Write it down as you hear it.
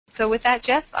So with that,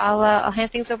 Jeff, I'll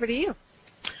hand things over to you.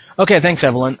 Okay, thanks,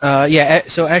 Evelyn. Yeah,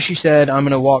 so as she said, I'm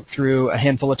going to walk through a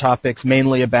handful of topics,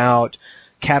 mainly about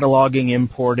cataloging,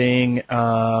 importing,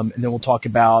 and then we'll talk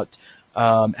about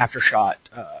AfterShot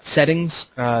settings,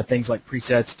 things like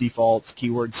presets, defaults,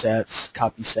 keyword sets,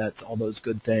 copy sets, all those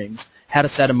good things, how to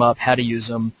set them up, how to use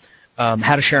them,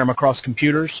 how to share them across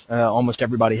computers. Almost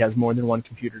everybody has more than one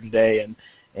computer today,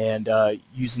 and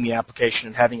using the application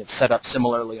and having it set up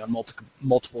similarly on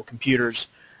multiple computers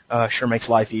sure makes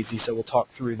life easy, so we'll talk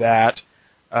through that.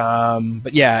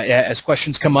 But yeah, as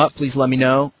questions come up, please let me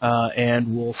know,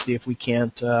 and we'll see if we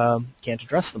can't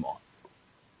address them all.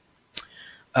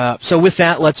 So with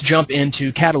that, let's jump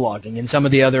into cataloging. In some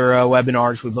of the other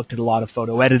webinars, we've looked at a lot of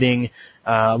photo editing,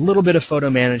 a little bit of photo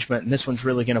management, and this one's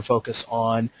really going to focus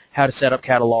on how to set up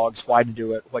catalogs, why to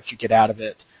do it, what you get out of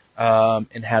it,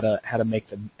 and how to make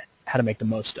the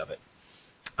most of it.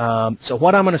 So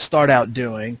what I'm going to start out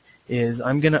doing is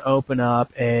I'm going to open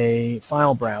up a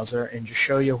file browser and just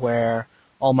show you where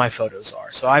all my photos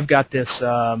are. So I've got this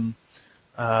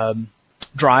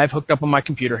drive hooked up on my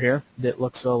computer here that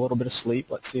looks a little bit asleep.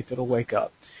 Let's see if it'll wake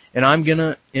up. And I'm going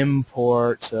to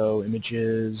import, so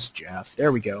images, Jeff,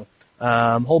 there we go.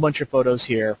 Whole bunch of photos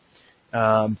here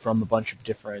from a bunch of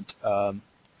different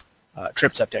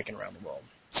trips I've taken around the world.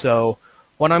 So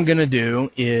what I'm going to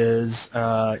do is,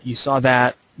 you saw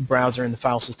that browser in the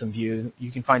file system view. You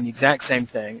can find the exact same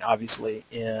thing, obviously,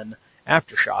 in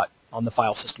AfterShot on the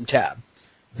file system tab.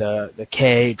 The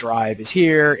K drive is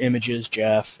here, images,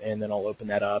 Jeff, and then I'll open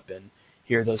that up, and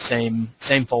here are those same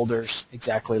folders,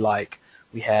 exactly like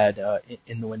we had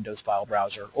in the Windows file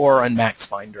browser or in Max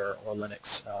Finder or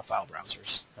Linux file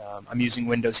browsers. I'm using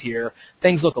Windows here.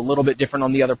 Things look a little bit different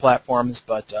on the other platforms,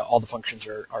 but all the functions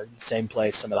are in the same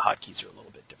place. Some of the hotkeys are a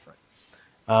little bit different.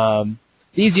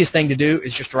 The easiest thing to do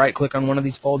is just right-click on one of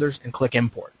these folders and click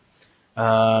Import.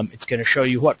 It's going to show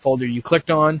you what folder you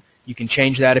clicked on. You can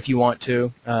change that if you want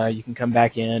to. You can come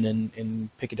back in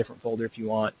and pick a different folder if you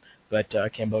want, but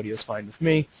Cambodia is fine with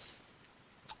me.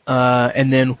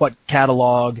 And then what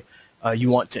catalog you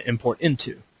want to import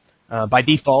into. By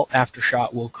default,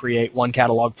 AfterShot will create one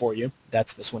catalog for you.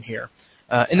 That's this one here,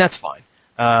 and that's fine.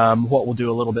 What we'll do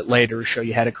a little bit later is show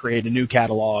you how to create a new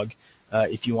catalog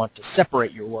if you want to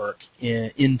separate your work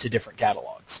into different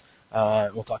catalogs.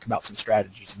 We'll talk about some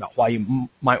strategies about why you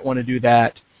might want to do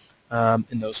that and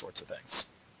those sorts of things.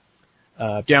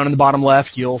 Down in the bottom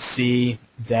left, you'll see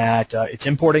that it's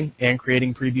importing and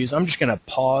creating previews. I'm just going to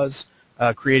pause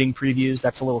creating previews.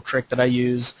 That's a little trick that I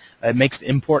use. It makes the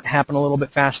import happen a little bit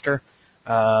faster.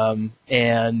 For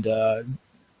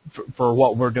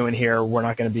what we're doing here, we're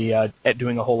not going to be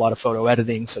doing a whole lot of photo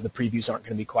editing, so the previews aren't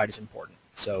going to be quite as important.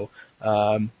 So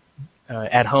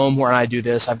at home where I do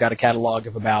this, I've got a catalog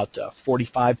of about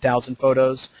 45,000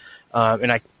 photos,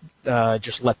 and I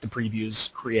just let the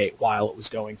previews create while it was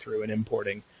going through and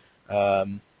importing,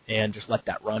 and just let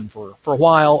that run for a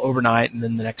while overnight, and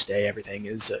then the next day everything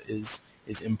is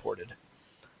imported.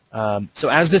 So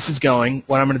as this is going,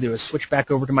 what I'm going to do is switch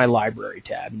back over to my library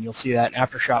tab, and you'll see that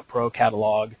AfterShot Pro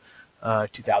catalog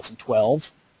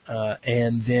 2012,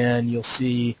 and then you'll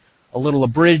see a little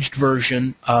abridged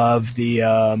version of the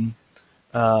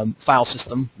file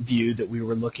system view that we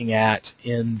were looking at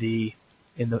in the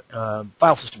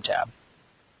file system tab.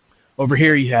 Over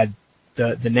here you had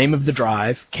the name of the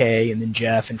drive, K, and then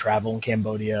Jeff, and travel, and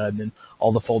Cambodia, and then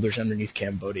all the folders underneath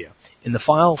Cambodia. In the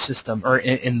file system, or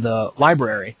in the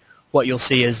library, what you'll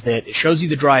see is that it shows you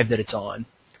the drive that it's on,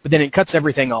 but then it cuts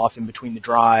everything off in between the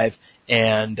drive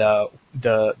and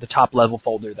the top level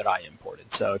folder that I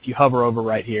imported. So if you hover over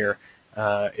right here,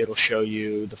 it'll show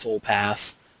you the full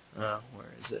path. Where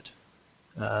is it?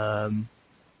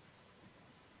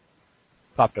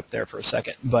 Popped up there for a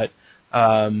second, but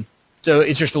so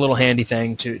it's just a little handy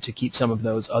thing to keep some of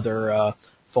those other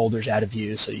folders out of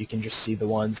view, so you can just see the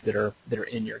ones that are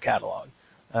in your catalog.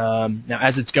 Now,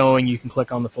 as it's going, you can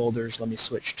click on the folders. Let me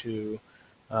switch to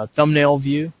thumbnail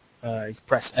view. You can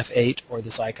press F8 or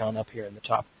this icon up here in the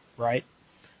top right,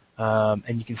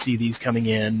 and you can see these coming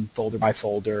in folder by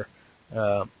folder.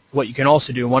 What you can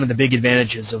also do, one of the big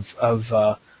advantages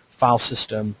of file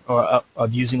system or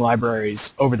of using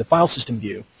libraries over the file system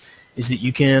view, is that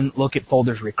you can look at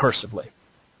folders recursively.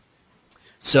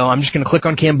 So I'm just going to click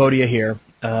on Cambodia here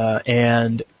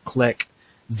and click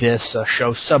this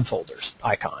show subfolders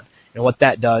icon. And what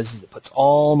that does is it puts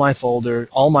all my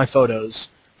photos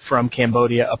from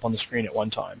Cambodia up on the screen at one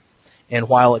time. And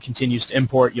while it continues to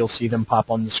import, you'll see them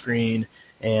pop on the screen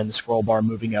and the scroll bar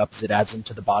moving up as it adds them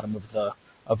to the bottom of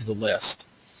the list.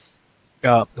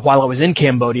 While I was in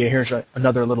Cambodia, here's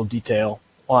another little detail.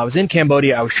 while I was in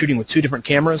Cambodia, I was shooting with 2 different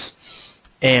cameras,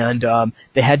 and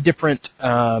they had different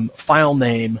file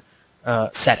name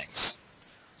settings.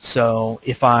 So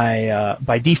if I,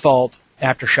 by default,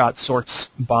 AfterShot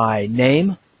sorts by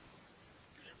name,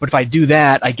 but if I do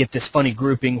that, I get this funny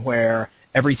grouping where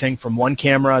everything from one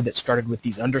camera that started with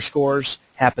these underscores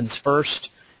happens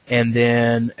first, and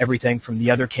then everything from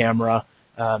the other camera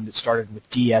that started with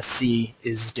DSC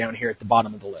is down here at the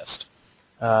bottom of the list.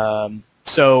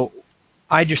 So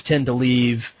I just tend to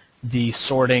leave the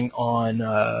sorting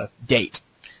on date.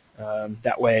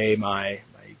 That way my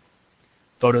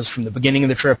photos from the beginning of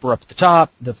the trip are up at the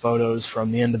top, the photos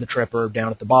from the end of the trip are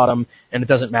down at the bottom, and it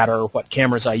doesn't matter what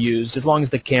cameras I used as long as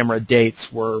the camera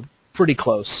dates were pretty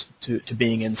close to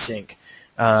being in sync,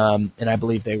 and I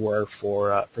believe they were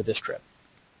for this trip.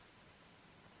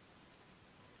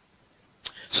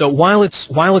 So while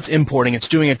it's importing, it's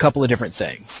doing a couple of different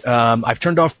things. I've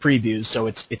turned off previews, so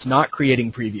it's not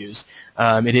creating previews.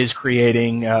 It is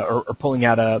creating or pulling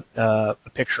out a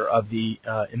picture of the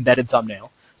embedded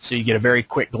thumbnail, so you get a very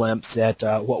quick glimpse at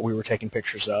what we were taking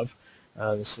pictures of.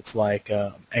 This looks like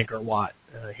Anchor Watt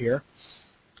here.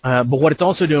 But what it's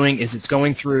also doing is it's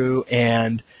going through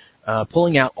and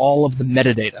pulling out all of the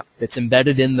metadata that's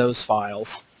embedded in those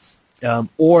files,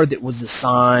 or that was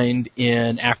assigned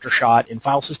in AfterShot in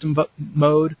file system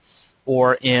mode,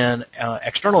 or in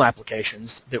external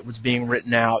applications that was being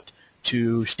written out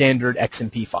to standard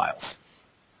XMP files.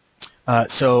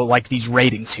 So like these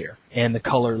ratings here and the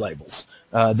color labels,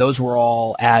 those were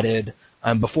all added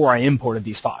before I imported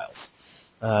these files.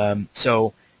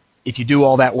 So if you do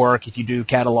all that work, if you do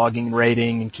cataloging,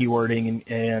 rating, and keywording,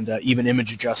 and even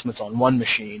image adjustments on one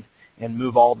machine, and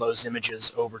move all those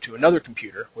images over to another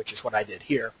computer, which is what I did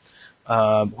here,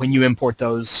 when you import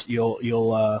those,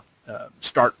 you'll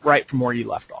start right from where you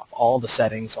left off. All the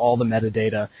settings, all the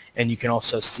metadata, and you can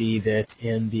also see that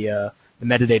in the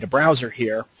metadata browser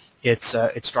here, it's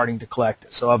starting to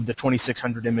collect. So of the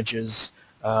 2,600 images,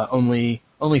 only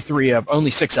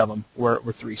 6 of them were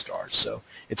 3 stars. So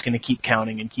it's going to keep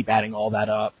counting and keep adding all that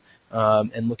up,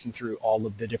 and looking through all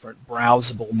of the different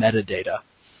browsable metadata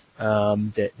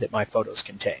that my photos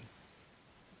contain.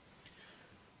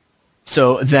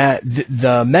 So that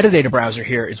the metadata browser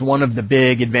here is one of the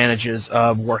big advantages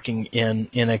of working in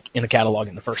a catalog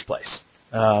in the first place.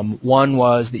 One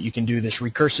was that you can do this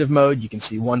recursive mode. You can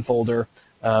see one folder,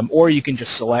 or you can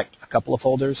just select a couple of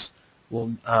folders.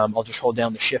 I'll just hold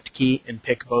down the Shift key and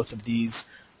pick both of these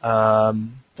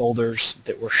folders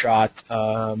that were shot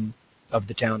of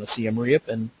the town of Siem Reap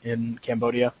in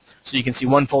Cambodia. So you can see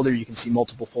one folder, you can see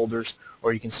multiple folders,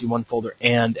 or you can see one folder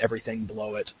and everything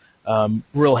below it.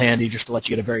 Real handy just to let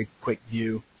you get a very quick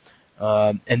view.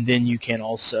 And then you can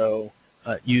also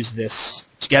use this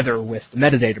together with the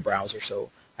metadata browser. So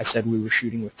I said we were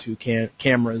shooting with 2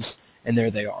 cameras, and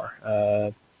there they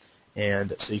are.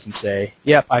 And so you can say,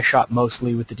 yep, I shot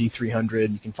mostly with the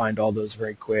D300. You can find all those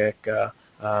very quick.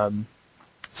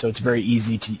 So it's very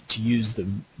easy to use the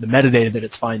metadata that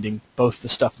it's finding, both the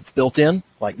stuff that's built in,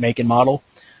 like make and model,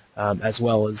 as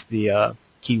well as the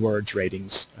keywords,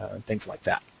 ratings, things like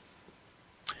that.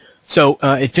 So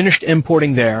it finished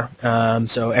importing there.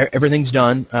 So everything's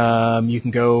done. You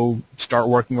can go start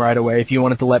working right away. If you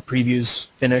wanted to let previews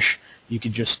finish, you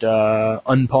could just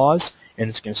unpause, and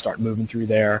it's going to start moving through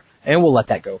there. And we'll let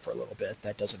that go for a little bit.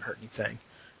 That doesn't hurt anything.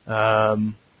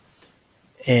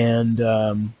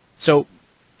 So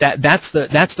that's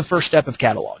the first step of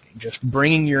cataloging. Just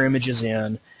bringing your images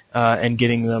in and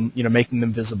getting them, making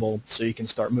them visible so you can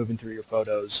start moving through your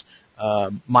photos.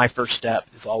 My first step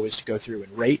is always to go through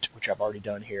and rate, which I've already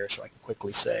done here, so I can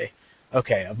quickly say,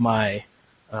 okay, of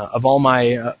all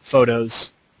my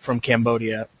photos from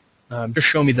Cambodia, just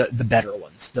show me the better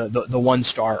ones, the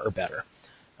 1-star or better.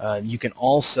 You can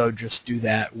also just do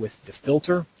that with the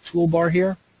filter toolbar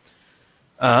here.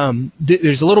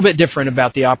 There's a little bit different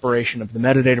about the operation of the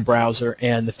metadata browser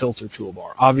and the filter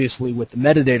toolbar. Obviously, with the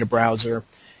metadata browser,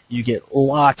 you get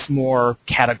lots more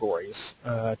categories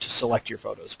to select your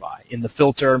photos by. In the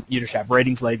filter, you just have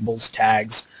ratings, labels,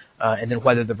 tags, and then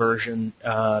whether the version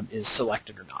is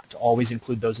selected or not. To always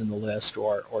include those in the list,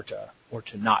 or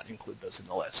to not include those in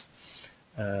the list.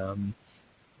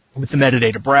 With the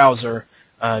metadata browser,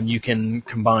 you can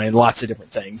combine lots of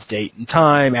different things: date and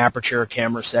time, aperture,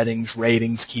 camera settings,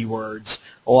 ratings, keywords,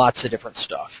 lots of different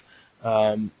stuff.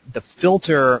 The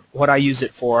filter, what I use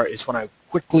it for is when I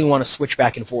quickly want to switch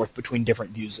back and forth between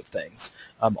different views of things.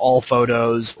 All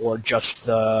photos, or just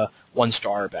the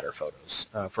 1-star or better photos,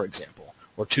 for example,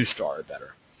 or 2-star or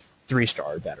better,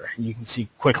 3-star or better. And you can see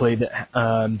quickly that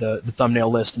the thumbnail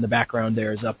list in the background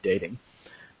there is updating.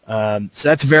 So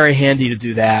that's very handy to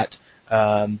do that.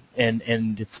 and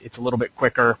it's a little bit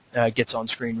quicker, gets on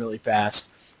screen really fast.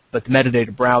 But the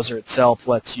metadata browser itself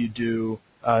lets you do,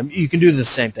 you can do the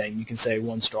same thing. You can say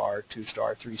 1 star, 2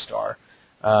 star, 3 star.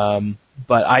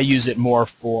 But I use it more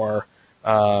for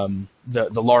the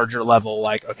larger level,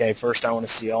 like, okay, first I want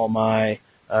to see all my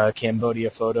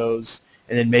Cambodia photos,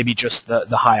 and then maybe just the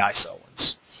high ISO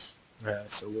ones.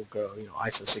 So we'll go,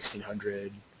 ISO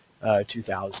 1600,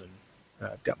 2000.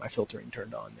 I've got my filtering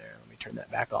turned on there. Let me turn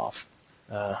that back off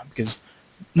because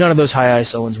none of those high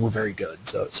ISO ones were very good,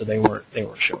 so they weren't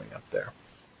showing up there.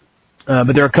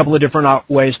 But there are a couple of different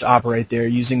ways to operate there,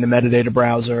 using the metadata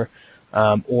browser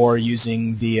or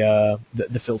using the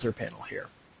filter panel here.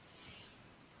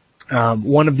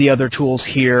 One of the other tools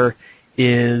here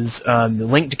is the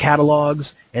link to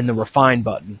catalogs and the refine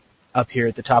button up here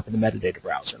at the top of the metadata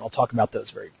browser, and I'll talk about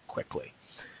those very quickly.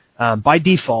 By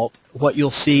default, what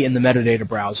you'll see in the metadata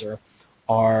browser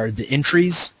are the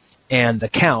entries and the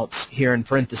counts here in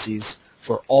parentheses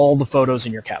for all the photos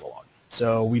in your catalog.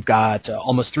 So we've got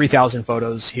almost 3,000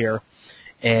 photos here,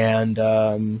 and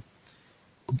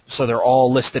so they're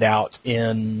all listed out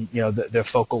in the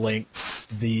focal lengths,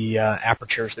 the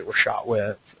apertures that were shot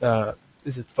with, the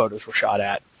photos were shot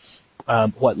at.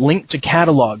 What Link to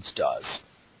Catalogs does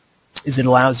is it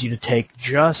allows you to take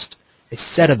just a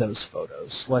set of those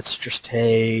photos. Let's just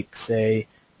take, say,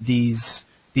 these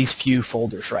few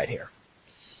folders right here.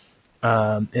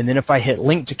 And then if I hit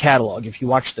Link to Catalog, if you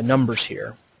watch the numbers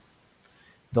here,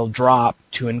 they'll drop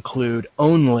to include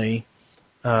only,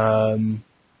 let's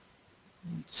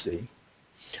see,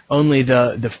 only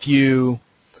the few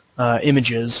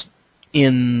images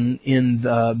in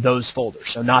those folders.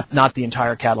 So not the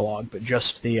entire catalog, but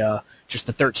just the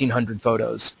 1,300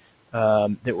 photos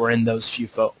that were in those few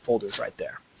folders right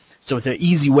there. So it's an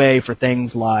easy way for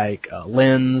things like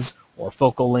lens or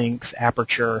focal length,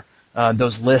 aperture.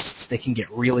 Those lists, they can get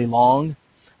really long.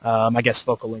 I guess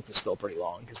focal length is still pretty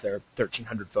long because there are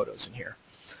 1,300 photos in here.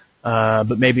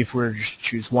 But maybe if we were to just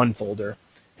choose one folder,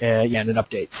 yeah, and it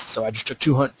updates. So I just took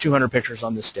 200 pictures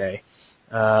on this day,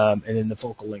 and then the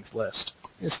focal length list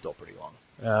is still pretty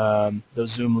long.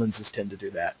 Those zoom lenses tend to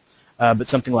do that. But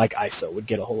something like ISO would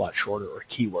get a whole lot shorter, or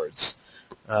keywords.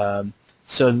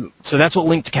 So that's what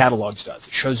Link to Catalogs does.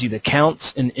 It shows you the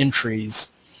counts and entries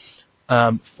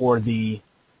for the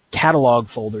catalog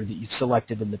folder that you've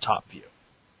selected in the top view.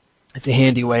 It's a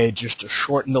handy way just to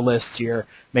shorten the lists here,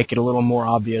 make it a little more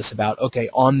obvious about, okay,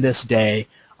 on this day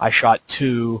I shot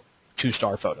two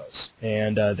star photos,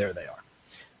 and there they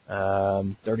are,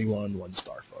 31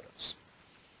 1-star photos.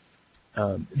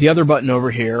 The other button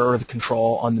over here, or the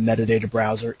control on the metadata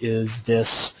browser, is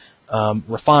this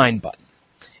refine button.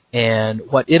 And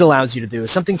what it allows you to do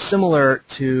is something similar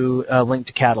to Link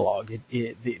to Catalog.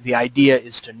 The idea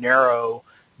is to narrow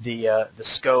the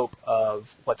scope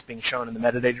of what's being shown in the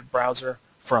metadata browser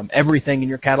from everything in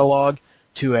your catalog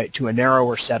to a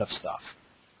narrower set of stuff.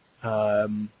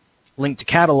 Link to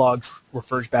Catalog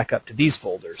refers back up to these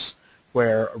folders,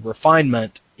 where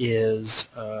refinement is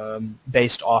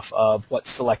based off of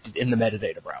what's selected in the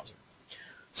metadata browser.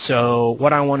 So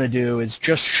what I want to do is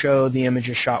just show the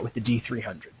images shot with the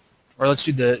D300. Or let's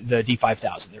do the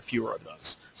D5000. There are fewer of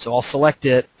those. So I'll select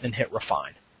it and hit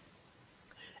Refine.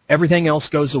 Everything else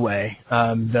goes away.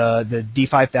 The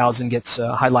D5000 gets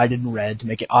highlighted in red to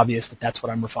make it obvious that that's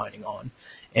what I'm refining on.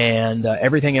 And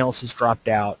everything else is dropped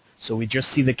out, so we just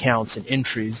see the counts and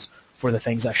entries for the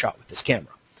things I shot with this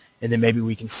camera. And then maybe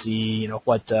we can see,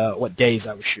 what days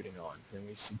I was shooting on. And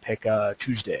we can pick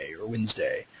Tuesday or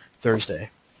Wednesday, Thursday.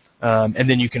 And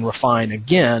then you can refine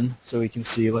again, so we can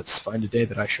see, let's find a day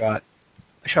that I shot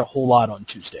a whole lot on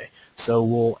Tuesday. So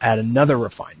we'll add another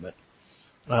refinement.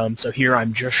 So here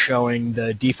I'm just showing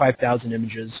the D5000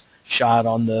 images shot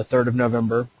on the 3rd of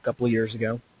November, a couple of years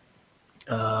ago.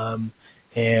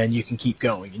 And you can keep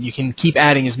going. And you can keep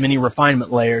adding as many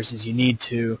refinement layers as you need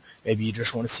to. Maybe you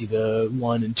just want to see the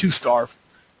 1 and 2 star.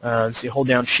 So you hold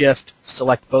down Shift,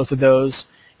 select both of those,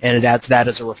 and it adds that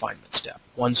as a refinement step,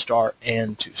 1 star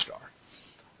and 2 star.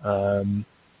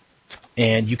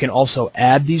 And you can also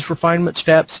add these refinement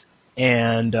steps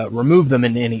and remove them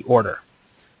in any order.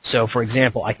 So, for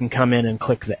example, I can come in and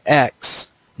click the X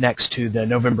next to the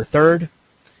November 3rd,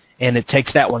 and it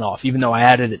takes that one off. Even though I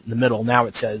added it in the middle, now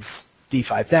it says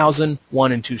D5000,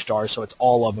 1 and 2 stars, so it's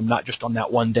all of them, not just on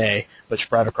that one day, but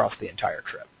spread across the entire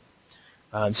trip.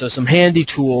 So some handy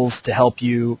tools to help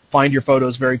you find your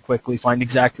photos very quickly, find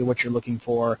exactly what you're looking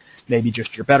for, maybe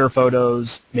just your better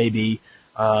photos, maybe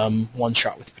one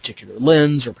shot with a particular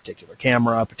lens or particular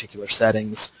camera, particular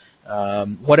settings,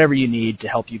 whatever you need to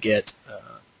help you get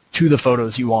to the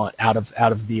photos you want out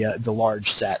of the large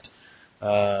set.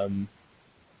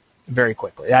 very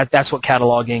quickly. That's what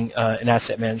cataloging and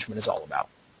asset management is all about.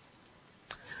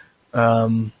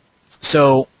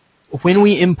 So when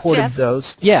we imported Jeff?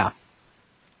 those, yeah.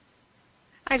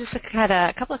 I just had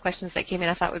a couple of questions that came in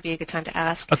I thought would be a good time to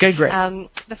ask. Okay, great.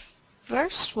 The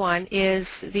first one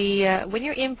is when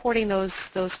you're importing those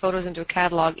photos into a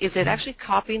catalog, is it actually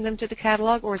copying them to the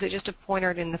catalog, or is it just a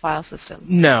pointer in the file system?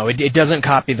 No, it doesn't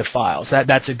copy the files.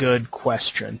 That's a good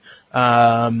question.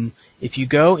 If you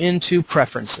go into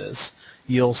Preferences,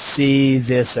 you'll see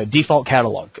this default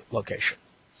catalog location.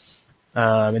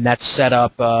 And that's set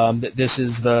up, this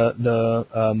is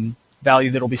the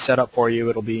value that will be set up for you.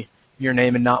 It'll be your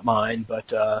name and not mine, but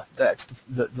that's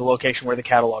the location where the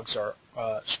catalogs are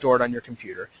stored on your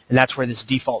computer, and that's where this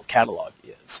default catalog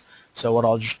is. So what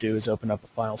I'll just do is open up a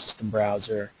file system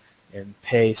browser and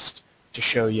paste to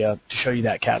show you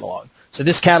that catalog. So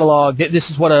this catalog,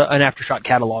 this is what an AfterShot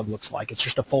catalog looks like. It's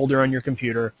just a folder on your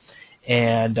computer,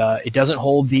 and it doesn't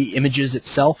hold the images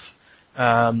itself.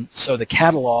 So the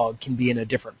catalog can be in a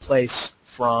different place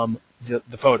from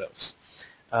the photos.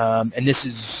 And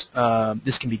this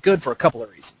can be good for a couple of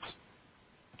reasons.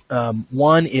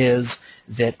 One is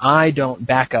that I don't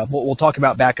back up. We'll talk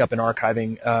about backup and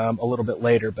archiving a little bit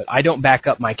later, but I don't back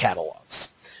up my catalogs.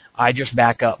 I just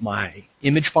back up my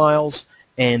image files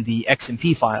and the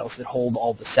XMP files that hold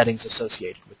all the settings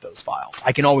associated with those files.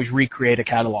 I can always recreate a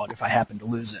catalog if I happen to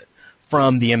lose it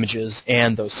from the images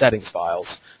and those settings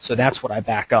files. So that's what I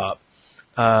back up.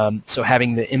 So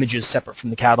having the images separate from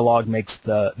the catalog makes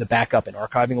the backup and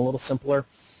archiving a little simpler.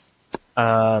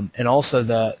 And also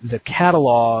the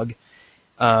catalog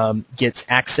gets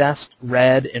accessed,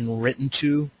 read, and written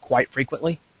to quite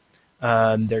frequently. There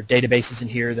are databases in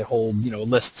here that hold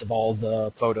lists of all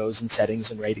the photos and settings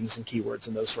and ratings and keywords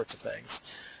and those sorts of things.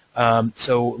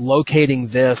 So locating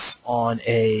this on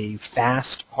a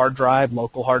fast hard drive,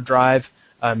 local hard drive,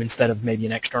 instead of maybe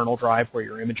an external drive where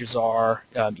your images are,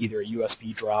 either a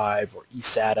USB drive or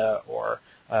eSATA or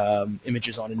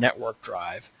images on a network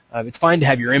drive. It's fine to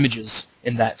have your images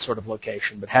in that sort of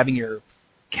location, but having your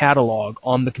catalog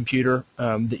on the computer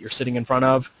that you're sitting in front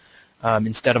of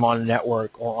instead of on a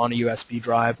network or on a USB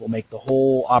drive will make the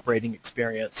whole operating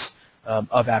experience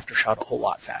of AfterShot a whole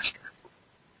lot faster.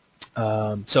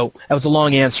 So that was a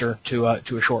long answer to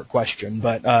a short question,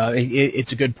 but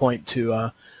it's a good point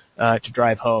to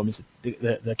drive home. Is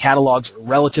that the catalogs are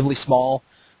relatively small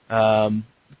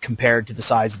compared to the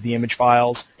size of the image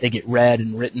files. They get read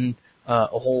and written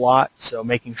a whole lot, so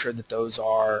making sure that those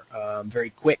are very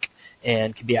quick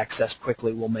and can be accessed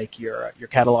quickly will make your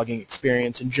cataloging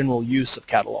experience and general use of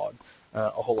catalog a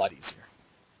whole lot easier.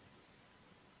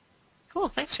 Cool,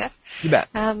 thanks, Jeff. You bet.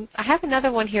 I have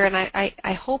another one here, and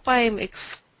I hope I'm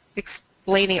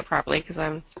explaining it properly because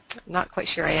I'm not quite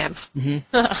sure I am.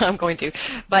 Mm-hmm. I'm going to.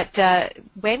 But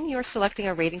when you're selecting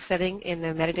a rating setting in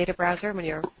the metadata browser, when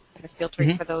you're kind of filtering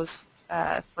mm-hmm. for those,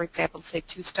 for example, say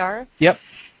 2-star, yep.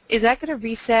 Is that going to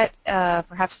reset,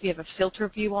 perhaps if you have a filter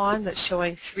view on that's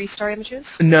showing 3-star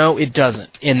images? No, it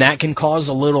doesn't, and that can cause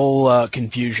a little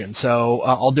confusion. So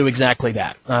I'll do exactly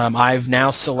that. I've now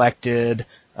selected,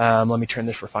 let me turn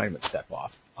this refinement step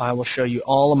off. I will show you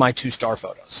all of my 2-star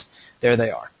photos. There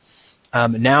they are.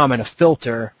 Now I'm going to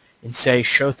filter and say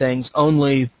show things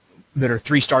only that are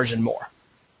 3 stars and more.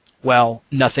 Well,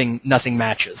 nothing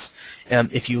matches.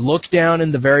 If you look down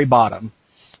in the very bottom,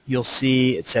 you'll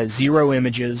see it says 0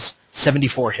 images,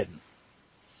 74 hidden.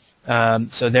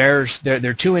 So there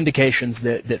are 2 indications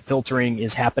that filtering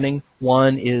is happening.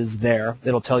 One is there.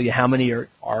 It'll tell you how many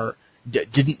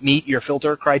didn't meet your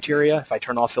filter criteria. If I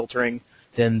turn off filtering,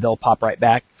 then they'll pop right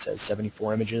back. It says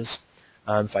 74 images.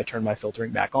 If I turn my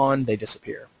filtering back on, they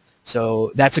disappear.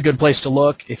 So that's a good place to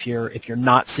look if you're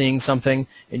not seeing something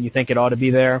and you think it ought to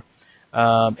be there.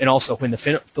 And also, when the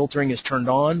filtering is turned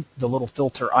on, the little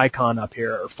filter icon up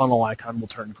here, or funnel icon, will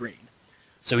turn green.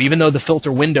 So even though the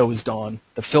filter window is gone,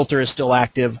 the filter is still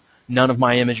active. None of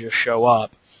my images show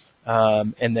up,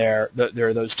 and there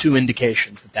are those 2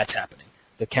 indications that that's happening.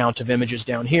 The count of images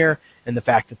down here, and the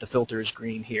fact that the filter is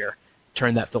green here.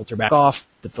 Turn that filter back off,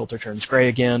 the filter turns gray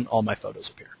again, all my photos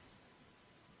appear.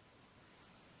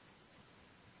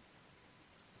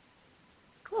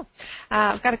 Cool.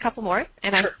 I've got a couple more,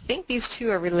 and sure. I think these 2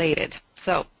 are related.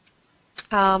 So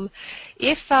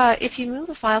if you move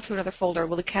a file to another folder,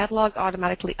 will the catalog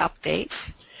automatically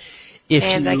update?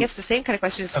 I guess the same kind of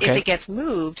question is, okay. If it gets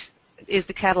moved, is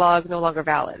the catalog no longer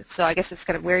valid? So I guess it's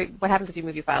kind of what happens if you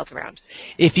move your files around?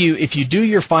 If you do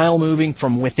your file moving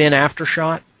from within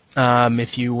AfterShot,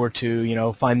 if you were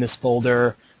to find this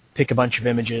folder, pick a bunch of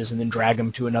images, and then drag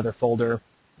them to another folder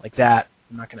like that,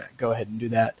 I'm not going to go ahead and do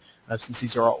that. since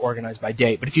these are all organized by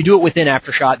date. But if you do it within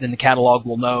AfterShot, then the catalog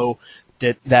will know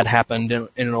that that happened, and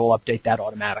it'll update that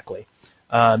automatically.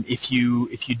 If you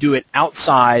do it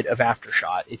outside of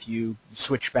AfterShot, if you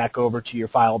switch back over to your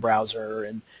file browser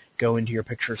and go into your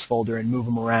pictures folder and move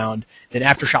them around, then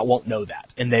AfterShot won't know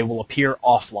that, and they will appear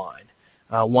offline.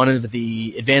 One of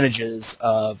the advantages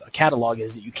of a catalog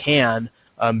is that you can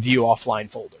view offline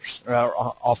folders or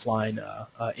offline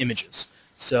images.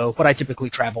 So what I typically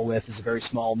travel with is a very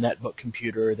small netbook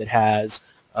computer that has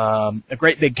a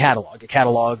great big catalog, a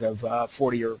catalog of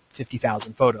 40 or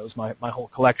 50,000 photos, my whole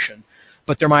collection.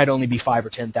 But there might only be 5,000 or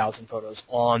 10,000 photos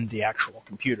on the actual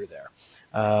computer there.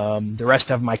 The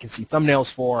rest of them I can see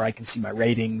thumbnails for, I can see my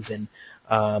ratings and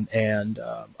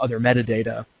other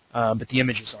metadata, but the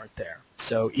images aren't there.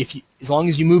 So as long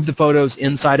as you move the photos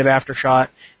inside of AfterShot,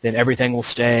 then everything will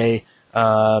stay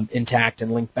intact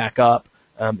and link back up.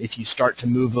 If you start to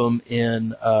move them in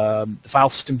the file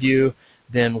system view,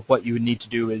 then what you would need to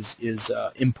do is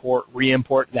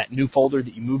re-import that new folder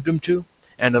that you moved them to,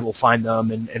 and it'll find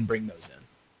them and bring those in.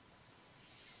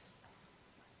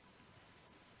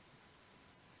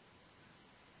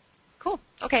 Cool.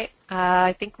 Okay.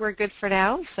 I think we're good for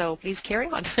now, so please carry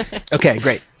on. Okay,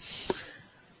 great.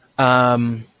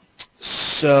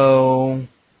 So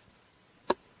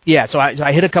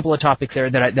I hit a couple of topics there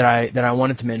that I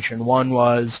wanted to mention. One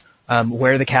was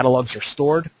where the catalogs are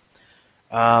stored.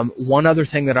 One other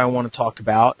thing that I want to talk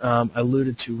about, I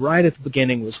alluded to right at the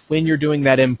beginning, was when you're doing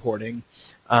that importing,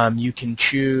 you can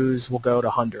choose, we'll go to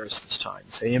Honduras this time,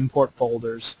 say import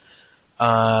folders.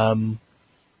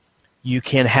 You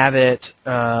can have it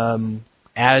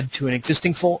add to an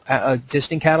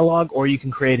existing catalog, or you can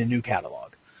create a new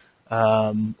catalog,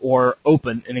 or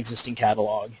open an existing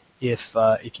catalog if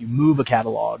you move a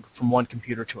catalog from one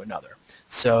computer to another.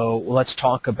 So let's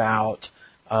talk about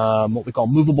what we call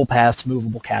movable paths,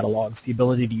 movable catalogs, the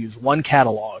ability to use one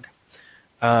catalog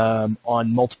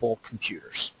on multiple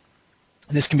computers.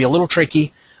 This can be a little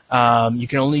tricky. You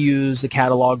can only use the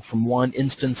catalog from one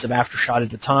instance of AfterShot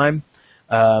at a time,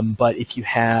 but if you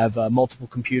have multiple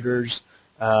computers,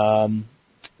 you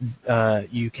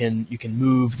can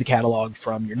move the catalog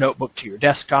from your notebook to your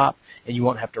desktop, and you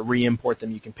won't have to re-import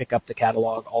them. You can pick up the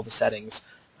catalog, all the settings,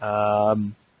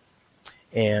 and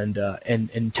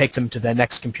take them to the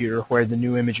next computer where the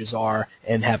new images are,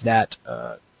 and have that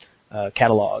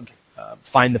catalog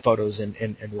find the photos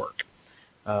and work.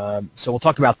 So we'll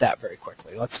talk about that very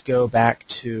quickly. Let's go back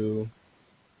to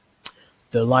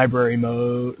the library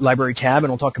tab,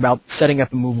 and we'll talk about setting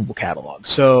up a movable catalog.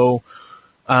 So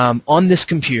on this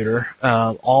computer,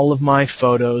 all of my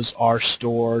photos are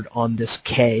stored on this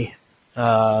K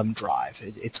drive.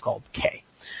 It's called K.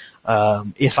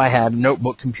 If I had a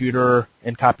notebook computer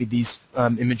and copied these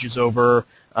images over,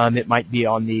 it might be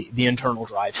on the internal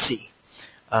drive C.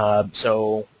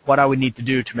 So what I would need to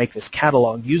do to make this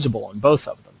catalog usable on both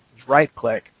of them is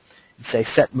right-click and say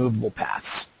Set Movable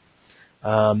Paths.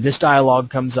 This dialog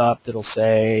comes up that'll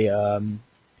say,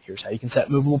 here's how you can set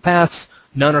movable paths.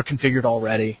 None are configured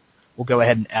already. We'll go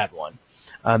ahead and add one.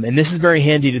 And this is very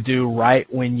handy to do right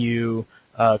when you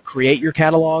create your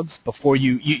catalogs. Before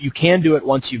you can do it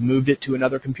once you've moved it to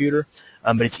another computer,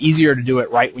 but it's easier to do it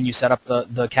right when you set up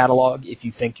the catalog if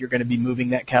you think you're going to be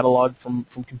moving that catalog from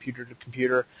computer to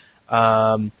computer,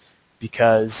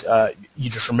 because you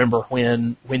just remember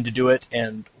when to do it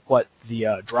and what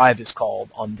the drive is called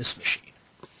on this machine.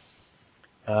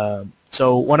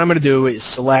 So what I'm going to do is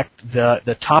select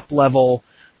the top level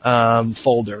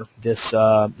folder, this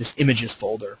images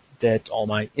folder that all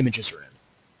my images are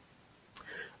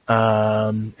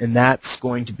in, and that's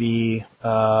going to be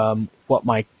where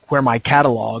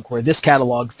this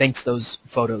catalog thinks those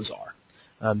photos are.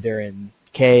 They're in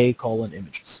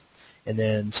K:images, and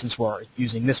then since we're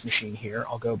using this machine here,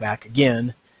 I'll go back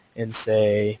again and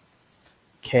say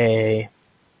K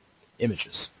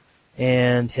images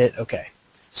and hit OK.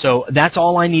 So that's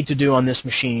all I need to do on this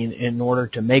machine in order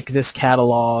to make this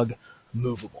catalog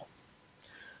movable.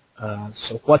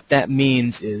 So what that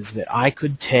means is that I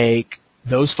could take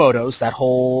those photos, that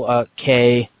whole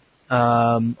K,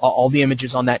 all the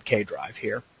images on that K drive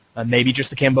here, maybe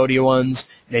just the Cambodia ones,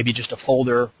 maybe just a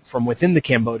folder from within the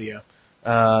Cambodia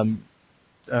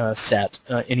set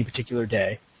any particular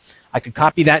day. I could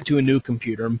copy that to a new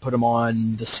computer and put them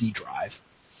on the C drive.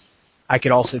 I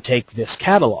could also take this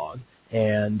catalog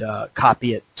and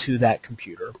copy it to that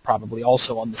computer, probably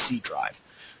also on the C drive,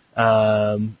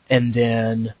 and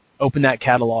then open that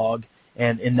catalog.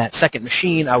 And in that second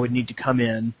machine, I would need to come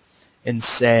in and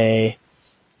say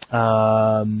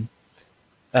you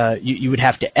would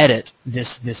have to edit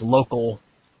this local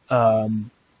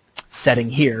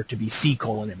setting here to be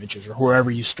C:images, or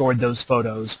wherever you stored those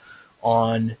photos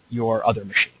on your other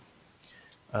machine.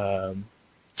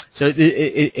 So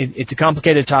it's a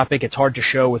complicated topic. It's hard to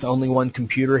show with only one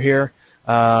computer here,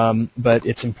 but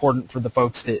it's important for the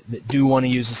folks that do want to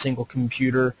use a single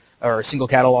computer or a single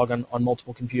catalog on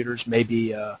multiple computers,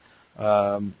 maybe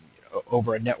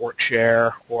over a network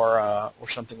share or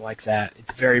something like that.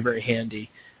 It's very, very handy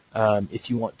if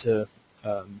you want to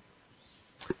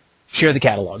share the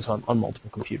catalogs on multiple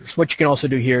computers. What you can also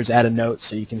do here is add a note,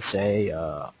 so you can say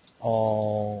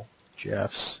all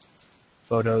Jeff's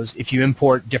photos. If you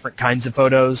import different kinds of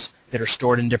photos that are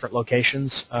stored in different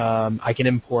locations, I can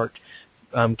import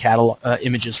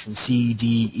images from C,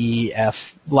 D, E,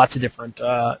 F, lots of different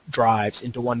drives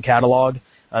into one catalog.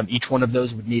 Each one of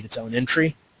those would need its own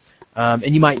entry.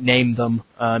 And you might name them,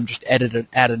 just add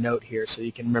a note here so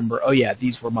you can remember, oh yeah,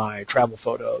 these were my travel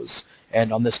photos,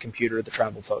 and on this computer the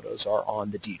travel photos are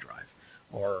on the D drive,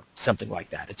 or something like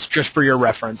that. It's just for your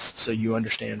reference so you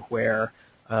understand where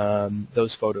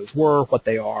those photos were, what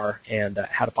they are, and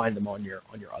how to find them on your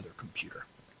other computer.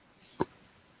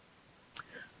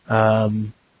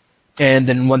 And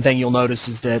then one thing you'll notice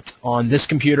is that on this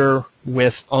computer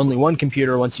with only one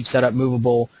computer, once you've set up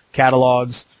movable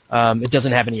catalogs, it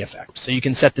doesn't have any effect. So you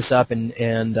can set this up and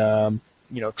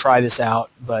try this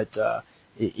out, but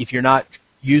if you're not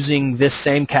using this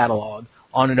same catalog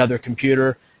on another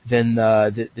computer, then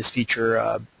this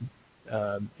feature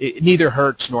it neither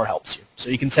hurts nor helps you. So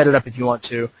you can set it up if you want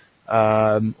to,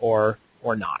 or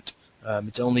not.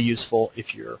 It's only useful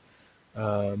if you're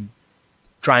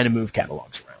trying to move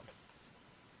catalogs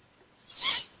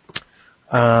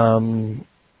around.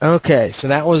 Okay, so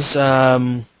that was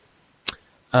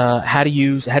how to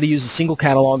use a single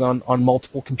catalog on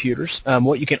multiple computers.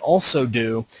 What you can also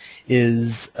do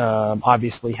is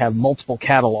obviously have multiple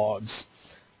catalogs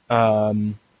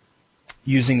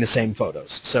using the same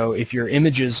photos. So if your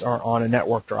images are on a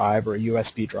network drive or a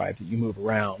USB drive that you move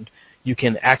around, you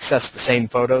can access the same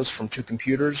photos from two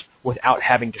computers without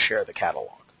having to share the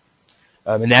catalog.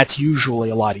 And that's usually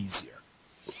a lot easier.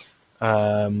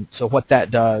 So what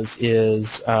that does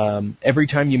is every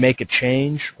time you make a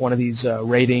change, one of these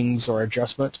ratings or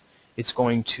adjustment, it's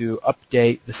going to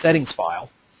update the settings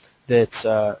file that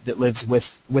lives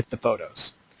with the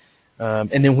photos.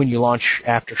 And then when you launch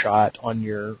AfterShot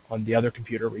on the other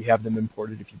computer where you have them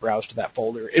imported, if you browse to that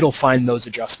folder, it'll find those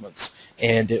adjustments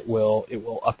and it will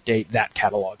update that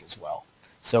catalog as well.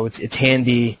 So it's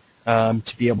handy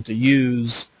to be able to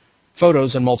use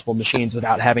photos on multiple machines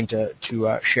without having to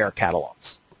share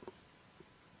catalogs.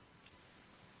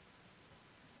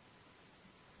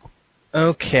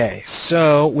 Okay,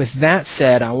 so with that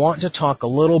said, I want to talk a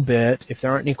little bit, if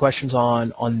there aren't any questions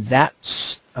on that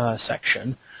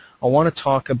section, I want to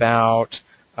talk about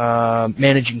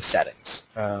managing settings.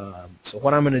 So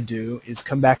what I'm going to do is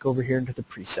come back over here into the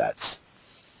presets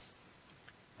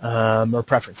or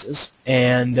preferences,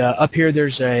 and up here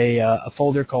there's a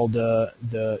folder called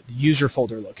the user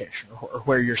folder location, or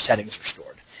where your settings are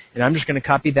stored. And I'm just going to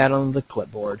copy that onto the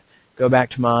clipboard, go back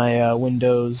to my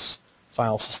Windows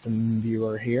file system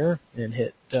viewer here, and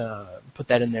hit put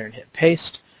that in there and hit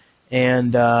paste.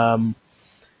 And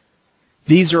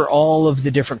these are all of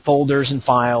the different folders and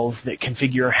files that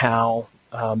configure how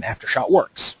AfterShot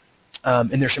works.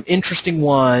 And there's some interesting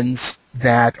ones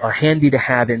that are handy to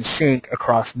have in sync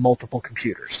across multiple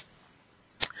computers.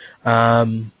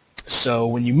 So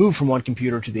when you move from one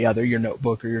computer to the other, your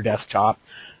notebook or your desktop,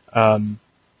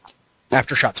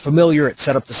 AfterShot's familiar. It's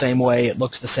set up the same way. It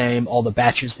looks the same. All the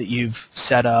batches that you've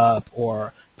set up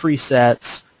or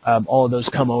presets, all of those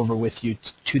come over with you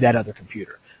to that other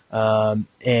computer.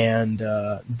 And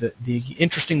the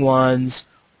interesting ones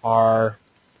are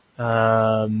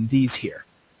these here.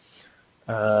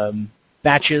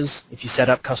 Batches. If you set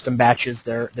up custom batches,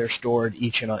 they're stored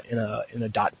each in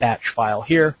a .batch file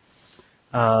here.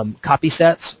 Copy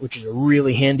sets, which is a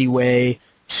really handy way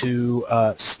to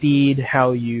speed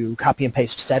how you copy and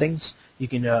paste settings. You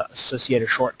can associate a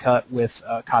shortcut with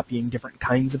copying different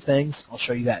kinds of things. I'll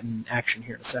show you that in action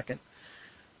here in a second.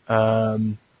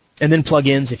 And then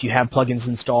plugins, if you have plugins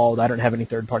installed. I don't have any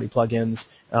third-party plugins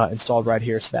installed right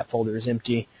here, so that folder is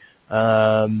empty.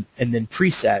 And then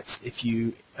presets, if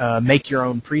you make your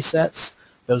own presets,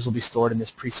 those will be stored in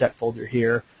this preset folder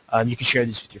here. You can share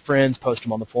these with your friends, post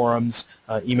them on the forums,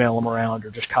 email them around,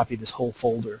 or just copy this whole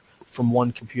folder from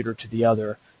one computer to the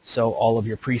other, so all of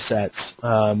your presets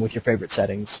with your favorite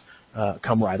settings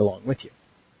come right along with you.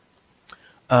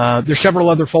 There's several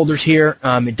other folders here.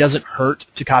 It doesn't hurt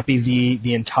to copy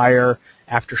the entire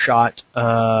AfterShot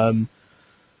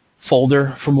folder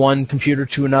from one computer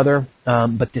to another,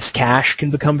 but this cache can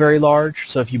become very large.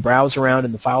 So if you browse around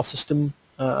in the file system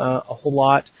a whole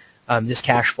lot, this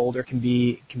cache folder can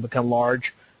become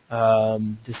large.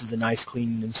 This is a nice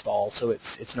clean install, so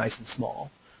it's nice and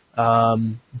small.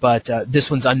 But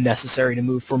this one's unnecessary to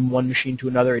move from one machine to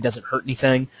another. It doesn't hurt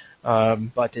anything,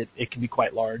 but it can be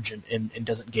quite large and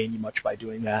doesn't gain you much by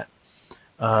doing that.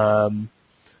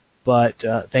 But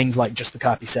things like just the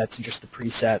copy sets and just the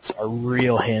presets are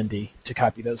real handy to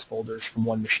copy those folders from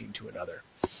one machine to another.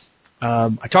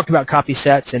 I talked about copy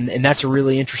sets, and that's a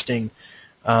really interesting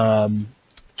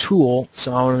tool,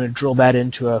 so I want to drill that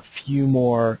into a few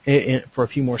more for a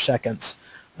few more seconds,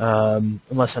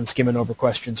 unless I'm skimming over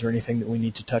questions or anything that we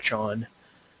need to touch on.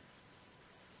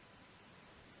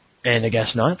 And I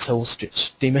guess not, so we'll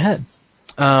steam ahead.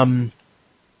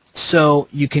 So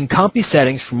you can copy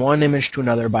settings from one image to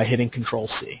another by hitting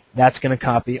Control-C. That's going to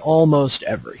copy almost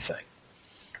everything.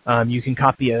 You can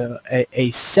copy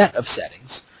a set of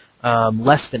settings,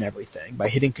 less than everything, by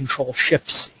hitting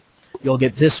Control-Shift-C. You'll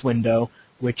get this window,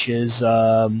 which is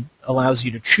allows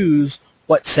you to choose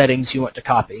what settings you want to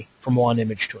copy from one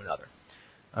image to another.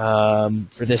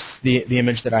 For this, the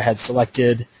image that I had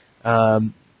selected,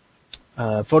 photo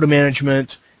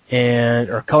management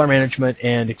or color management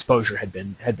and exposure had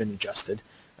been adjusted.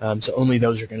 So only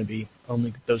those are going to be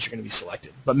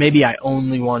selected. But maybe I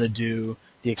only want to do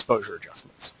the exposure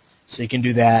adjustments. So you can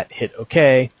do that, hit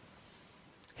OK,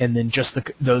 and then just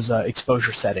those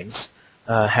exposure settings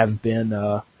have been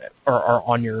are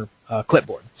on your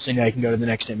clipboard. So now you can go to the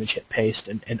next image, hit paste,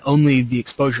 and only the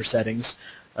exposure settings,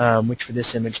 which for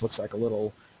this image looks like a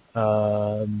little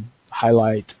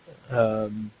highlight.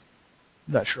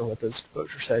 Not sure what those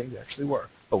exposure settings actually were,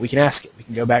 but we can ask it. We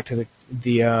can go back to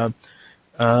the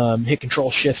hit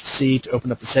Control-Shift-C to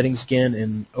open up the settings again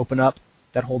and open up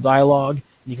that whole dialog. And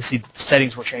you can see the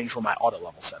settings were changed for my auto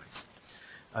level settings.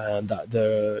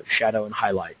 The shadow and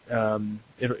highlight.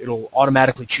 It'll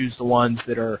automatically choose the ones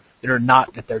that are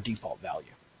not at their default value.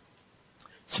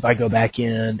 So if I go back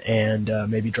in and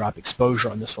maybe drop exposure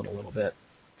on this one a little bit,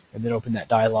 and then open that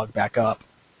dialog back up,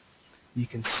 you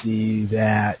can see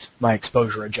that my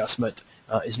exposure adjustment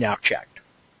is now checked.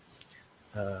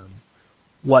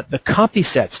 What the copy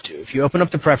sets do, if you open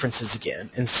up the preferences again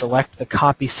and select the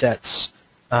copy sets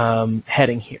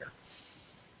heading here,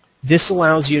 this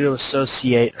allows you to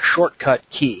associate a shortcut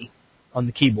key on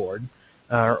the keyboard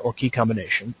or key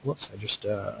combination. Whoops, I just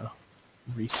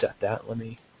reset that. Let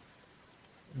me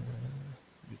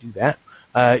do that.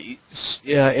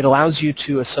 It allows you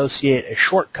to associate a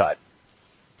shortcut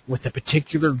with a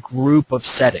particular group of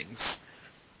settings.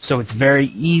 So it's very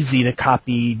easy to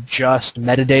copy just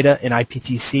metadata and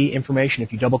IPTC information.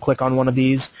 If you double-click on one of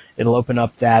these, it'll open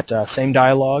up that same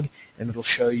dialog, and it'll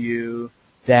show you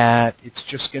that it's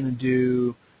just going to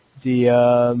do the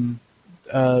some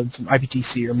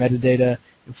IPTC or metadata.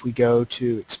 If we go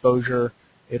to exposure,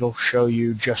 it'll show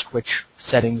you just which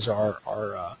settings are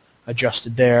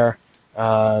adjusted there,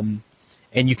 and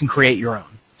you can create your own.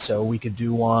 So we could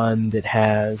do one that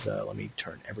has, let me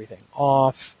turn everything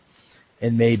off,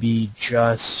 and maybe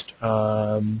just maybe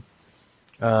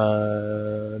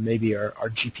our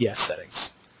GPS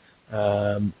settings.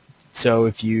 So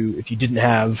if you didn't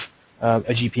have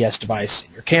a GPS device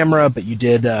in your camera, but you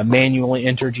did manually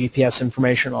enter GPS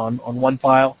information on one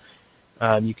file,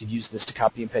 you could use this to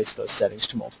copy and paste those settings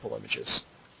to multiple images.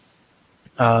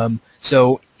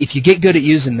 So if you get good at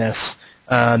using this,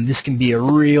 this can be a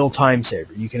real time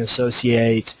saver. You can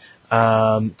associate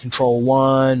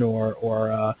Control-1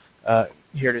 or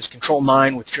here it is,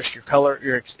 Control-9 with just your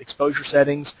exposure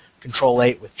settings,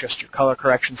 Control-8 with just your color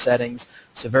correction settings.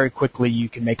 So very quickly you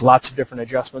can make lots of different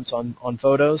adjustments on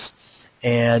photos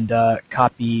and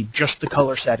copy just the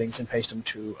color settings and paste them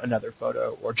to another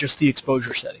photo, or just the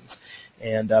exposure settings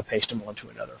and paste them onto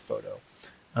another photo.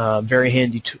 Very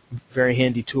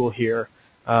handy tool here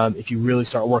if you really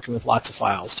start working with lots of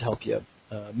files to help you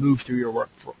move through your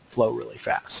workflow really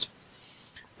fast.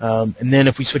 And then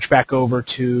if we switch back over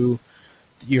to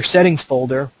your settings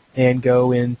folder and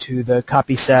go into the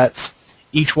copy sets,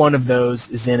 each one of those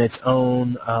is in its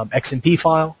own XMP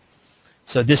file.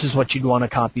 So this is what you'd want to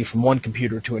copy from one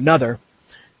computer to another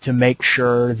to make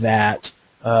sure that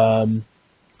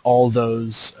all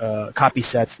those copy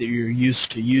sets that you're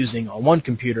used to using on one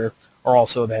computer are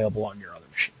also available on your other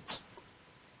machines.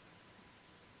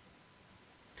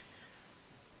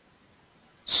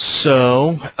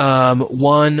 So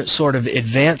one sort of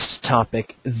advanced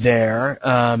topic there,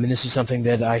 and this is something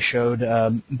that I showed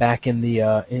back in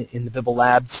the Bibble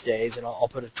Labs days, and I'll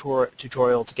put a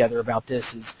tutorial together about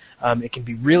this, is it can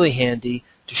be really handy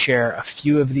to share a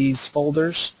few of these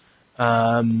folders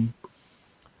using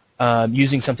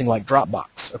something like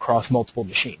Dropbox across multiple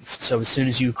machines. So as soon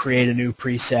as you create a new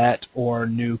preset or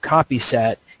new copy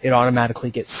set, it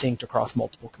automatically gets synced across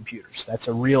multiple computers. That's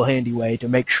a real handy way to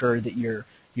make sure that your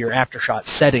AfterShot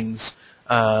settings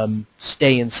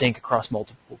stay in sync across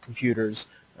multiple computers.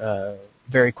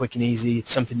 Very quick and easy.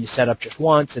 It's something you set up just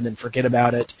once and then forget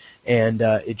about it, and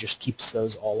it just keeps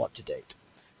those all up to date.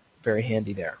 Very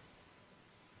handy there.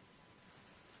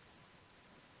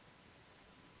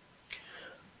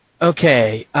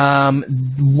 Okay,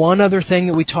 one other thing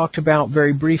that we talked about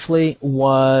very briefly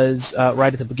was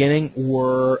right at the beginning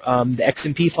were the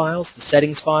XMP files, the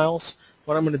settings files.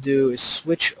 What I'm going to do is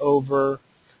switch over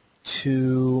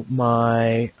to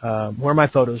my where my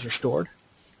photos are stored,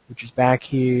 which is back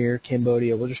here,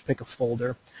 Cambodia. We'll just pick a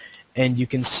folder, and you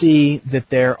can see that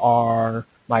there are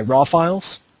my raw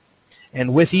files,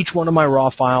 and with each one of my raw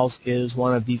files is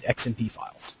one of these XMP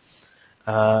files.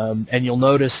 And you'll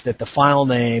notice that the file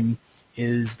name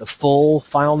is the full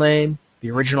file name, the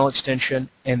original extension,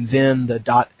 and then the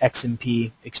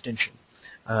 .xmp extension.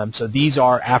 So these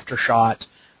are AfterShot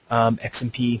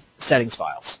XMP settings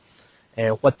files.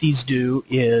 And what these do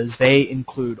is they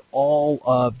include all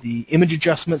of the image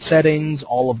adjustment settings,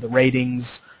 all of the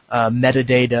ratings,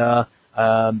 metadata,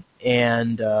 and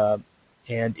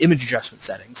image adjustment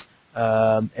settings,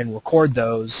 and record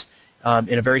those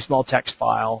in a very small text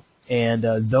file. And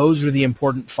those are the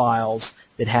important files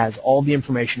that has all the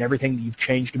information, everything that you've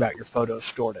changed about your photos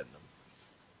stored in them.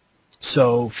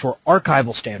 So for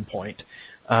archival standpoint,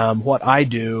 what I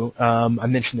do, I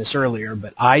mentioned this earlier,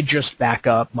 but I just back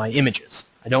up my images.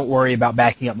 I don't worry about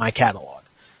backing up my catalog.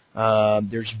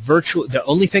 The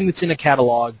only thing that's in a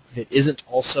catalog that isn't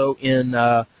also in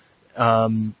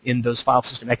those file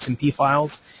system XMP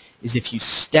files is if you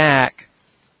stack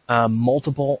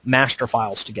multiple master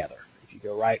files together.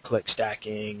 Go right-click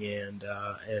stacking and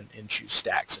choose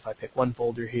stacks. If I pick one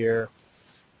folder here,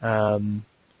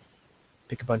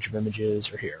 pick a bunch of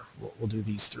images, or here, we'll do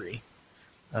these three.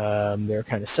 They're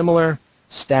kind of similar.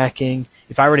 Stacking.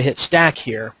 If I were to hit stack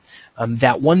here,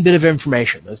 that one bit of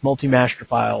information, those multi-master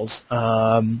files,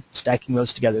 stacking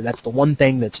those together, that's the one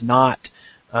thing that's not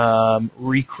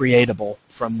recreatable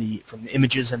from the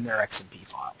images in their XMP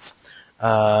files.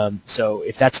 So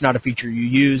if that's not a feature you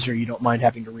use or you don't mind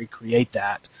having to recreate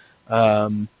that,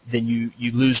 then you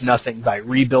lose nothing by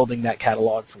rebuilding that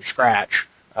catalog from scratch.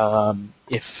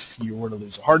 If you were to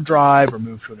lose a hard drive or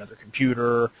move to another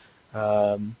computer,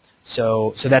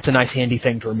 so that's a nice handy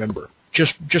thing to remember.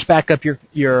 Just back up your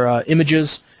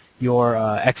images, your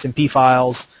XMP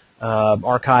files,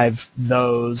 archive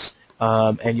those,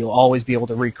 and you'll always be able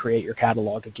to recreate your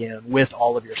catalog again with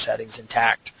all of your settings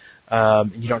intact.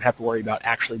 You don't have to worry about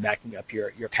actually backing up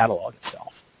your catalog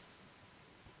itself.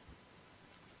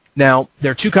 Now,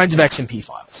 there are two kinds of XMP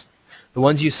files. The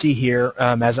ones you see here,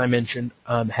 as I mentioned,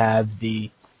 have the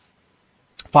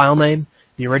file name,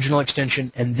 the original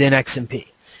extension, and then XMP.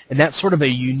 And that's sort of a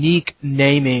unique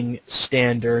naming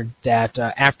standard that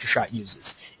AfterShot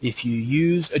uses. If you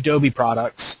use Adobe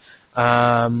products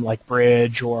like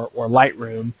Bridge or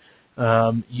Lightroom,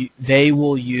 they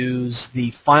will use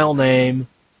the file name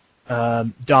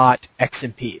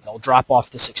 .xmp. They'll drop off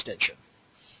this extension.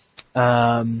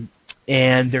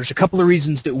 And there's a couple of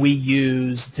reasons that we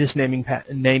use this naming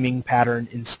pattern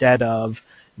instead of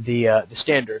the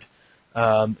standard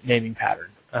naming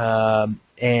pattern.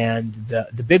 And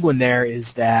the big one there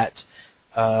is that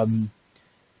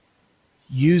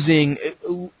using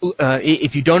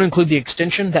if you don't include the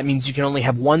extension, that means you can only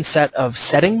have one set of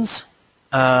settings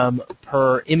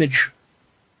per image.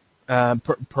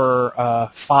 Per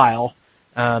file.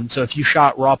 So if you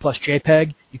shot RAW plus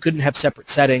JPEG, you couldn't have separate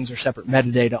settings or separate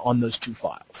metadata on those two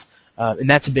files. And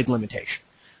that's a big limitation.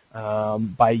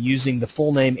 By using the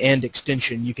full name and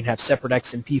extension, you can have separate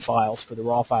XMP files for the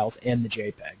RAW files and the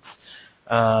JPEGs.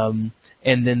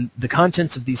 And then the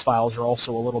contents of these files are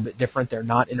also a little bit different. They're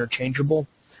not interchangeable.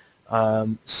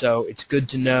 So it's good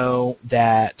to know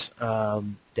that,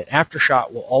 that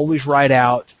AfterShot will always write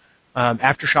out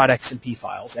AfterShot XMP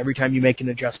files. Every time you make an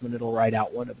adjustment, it'll write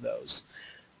out one of those.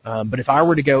 But if I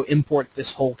were to go import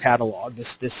this whole catalog,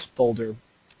 this folder,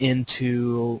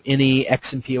 into any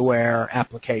XMP-aware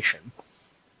application,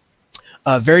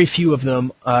 very few of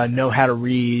them know how to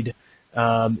read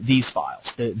these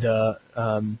files. The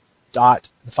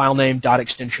file name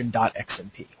 .extension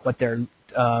 .xmp. What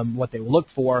they will look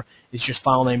for is just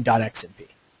file name .xmp.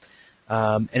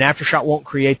 And AfterShot won't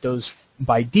create those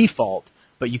by default,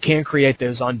 but you can create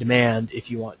those on demand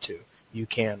if you want to. You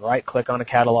can right-click on a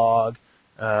catalog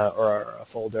or a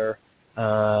folder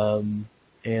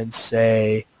and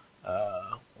say,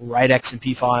 write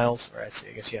XMP files, or I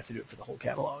guess you have to do it for the whole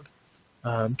catalog.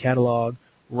 Catalog,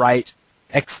 write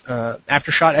AfterShot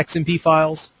XMP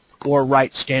files, or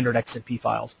write standard XMP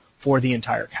files for the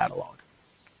entire catalog.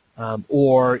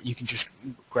 Or you can just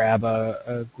grab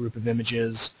a group of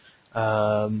images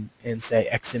and say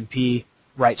XMP,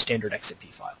 write standard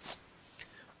XMP files.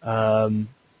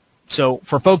 So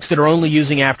for folks that are only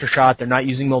using AfterShot, they're not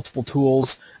using multiple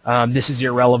tools, this is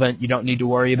irrelevant. You don't need to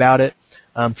worry about it.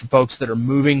 For folks that are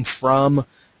moving from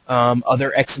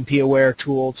other XMP-aware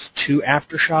tools to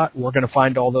AfterShot, we're going to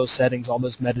find all those settings, all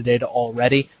those metadata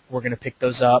already. We're going to pick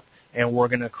those up, and we're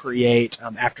going to create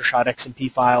AfterShot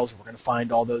XMP files. We're going to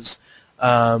find all those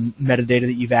metadata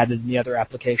that you've added in the other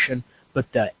application.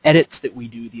 But the edits that we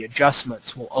do, the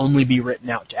adjustments, will only be written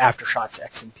out to AfterShot's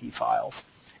XMP files.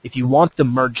 If you want them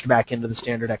merged back into the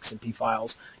standard XMP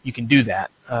files, you can do that,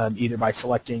 either by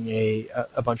selecting a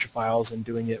bunch of files and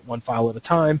doing it one file at a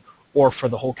time, or for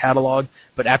the whole catalog,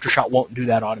 but AfterShot won't do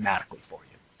that automatically for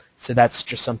you. So that's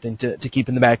just something to keep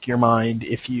in the back of your mind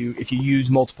if you use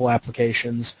multiple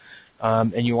applications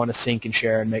and you want to sync and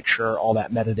share and make sure all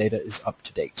that metadata is up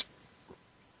to date.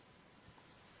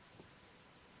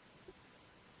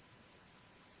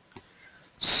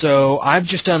 So I've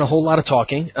just done a whole lot of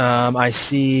talking. I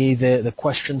see the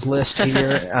questions list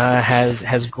here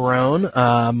has grown.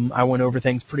 I went over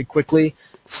things pretty quickly,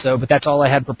 but that's all I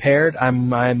had prepared. I'm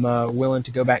willing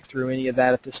to go back through any of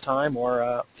that at this time,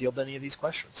 or field any of these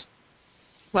questions.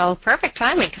 Well, perfect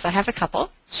timing, because I have a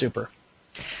couple. Super.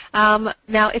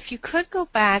 Now, if you could go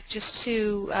back just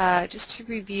to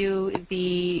review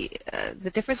the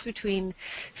difference between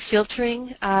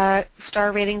filtering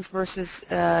star ratings versus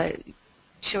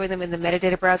showing them in the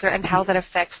metadata browser, and how that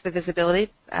affects the visibility.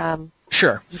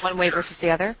 Sure. One way versus the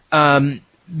other.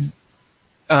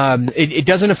 It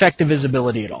doesn't affect the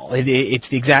visibility at all. It's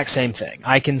the exact same thing.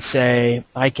 I can show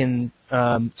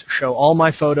all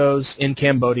my photos in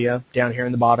Cambodia. Down here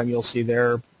in the bottom, you'll see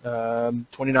there are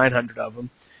 2,900 of them,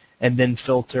 and then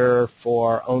filter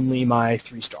for only my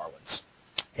 3-star ones.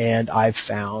 And I've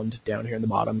found down here in the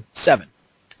bottom 7,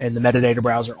 and the metadata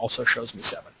browser also shows me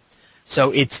 7.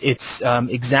 So it's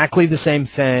exactly the same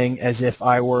thing as if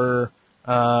I were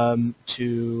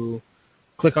to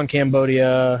click on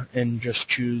Cambodia and just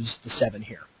choose the 7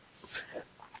 here.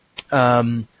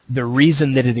 The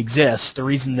reason that it exists, the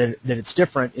reason that it's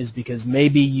different, is because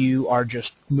maybe you are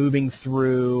just moving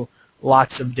through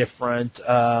lots of different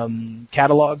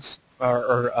catalogs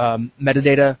or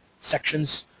metadata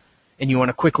sections, and you want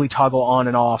to quickly toggle on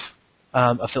and off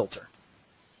a filter.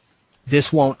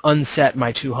 This won't unset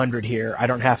my 200 here. I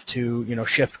don't have to,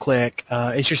 shift click.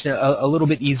 It's just a little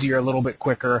bit easier, a little bit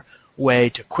quicker way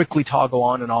to quickly toggle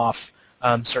on and off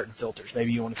certain filters.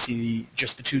 Maybe you want to see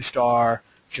just the 2-star,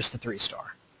 just the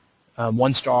 3-star.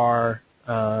 1-star,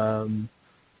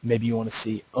 maybe you want to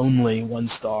see only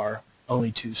 1-star,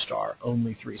 only 2-star,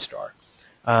 only 3-star.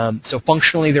 So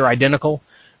functionally they're identical.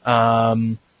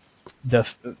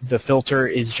 The filter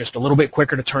is just a little bit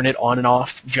quicker to turn it on and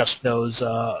off. Just those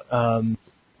one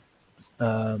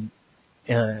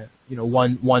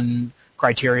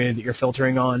criteria that you're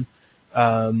filtering on,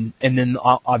 and then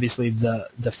obviously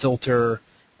the filter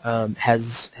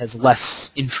has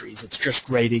less entries. It's just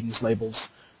ratings,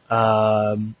 labels,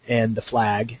 and the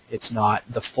flag. It's not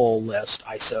the full list: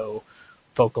 ISO,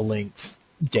 focal length,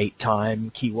 date,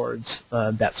 time, keywords,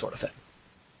 that sort of thing.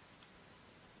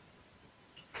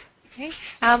 Okay.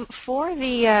 For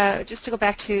the just to go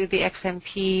back to the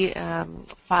XMP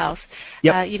files,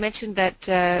 yep. You mentioned that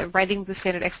writing the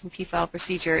standard XMP file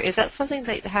procedure, is that something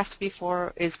that has to be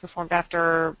performed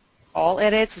after all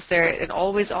edits? Is there an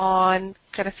always-on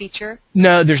kind of feature?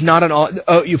 No, there's not an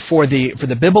for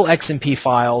the Bibble XMP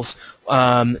files.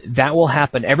 That will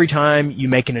happen every time you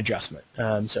make an adjustment.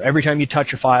 So every time you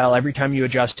touch a file, every time you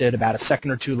adjust it, about a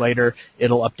second or two later,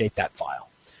 it'll update that file.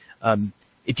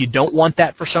 If you don't want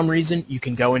that for some reason, you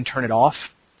can go and turn it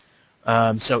off.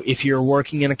 So if you're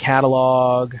working in a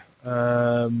catalog,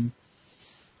 allow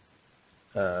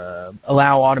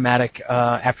automatic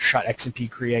AfterShot XMP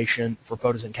creation for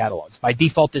photos and catalogs. By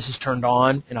default, this is turned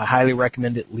on, and I highly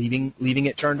recommend leaving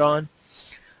it turned on.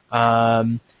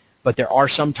 But there are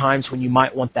some times when you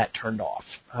might want that turned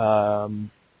off,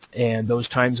 and those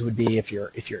times would be if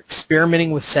you're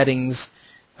experimenting with settings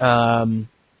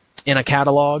in a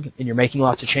catalog and you're making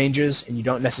lots of changes and you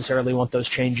don't necessarily want those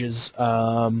changes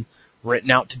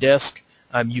written out to disk,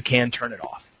 you can turn it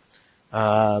off.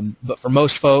 But for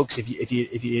most folks,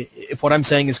 if what I'm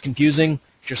saying is confusing,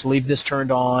 just leave this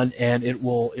turned on, and it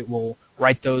will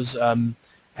write those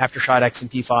AfterShot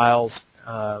XMP files,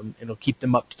 and it'll keep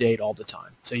them up to date all the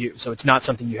time. So it's not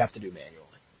something you have to do manually.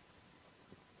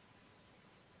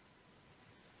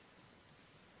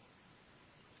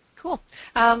 Cool.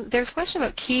 There's a question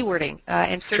about keywording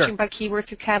and searching Sure. by keyword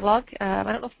through catalog. I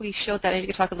don't know if we showed that. Maybe you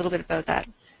could talk a little bit about that.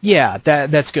 Yeah,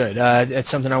 that's good. It's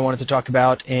something I wanted to talk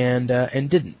about and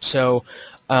didn't. So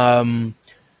when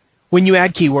you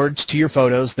add keywords to your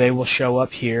photos, they will show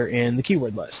up here in the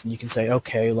keyword list, and you can say,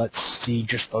 okay, let's see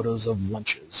just photos of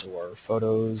lunches or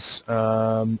photos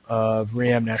of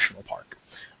Ram National Park.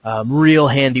 Real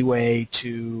handy way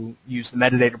to use the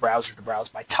metadata browser to browse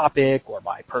by topic or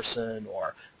by person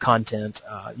or content.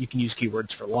 You can use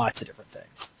keywords for lots of different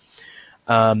things.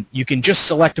 You can just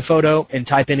select a photo and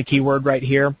type in a keyword right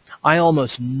here. I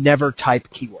almost never type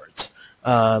keywords.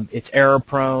 It's error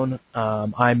prone.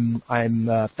 I'm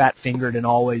fat-fingered and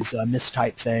always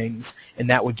mistype things, and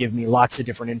that would give me lots of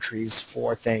different entries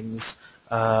for things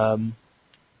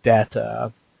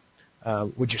that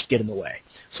would just get in the way.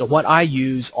 So what I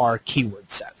use are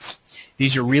keyword sets.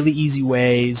 These are really easy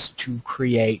ways to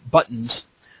create buttons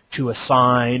to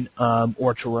assign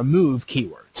or to remove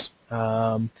keywords.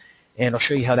 And I'll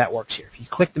show you how that works here. If you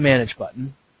click the Manage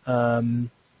button,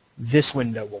 this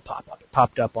window will pop up. It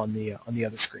popped up on the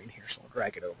other screen here, so I'll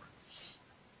drag it over.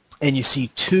 And you see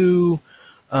two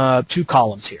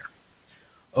columns here.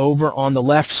 Over on the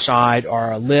left side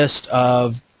are a list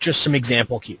of just some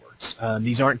example keywords.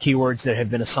 These aren't keywords that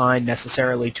have been assigned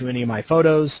necessarily to any of my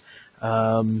photos,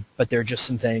 but they're just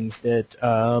some things that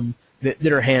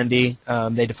that are handy.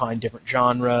 They define different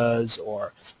genres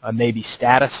or maybe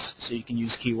status, so you can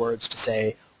use keywords to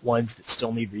say ones that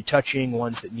still need retouching,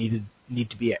 ones that need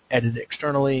to be edited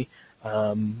externally,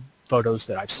 photos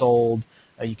that I've sold.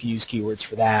 You can use keywords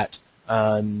for that.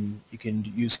 You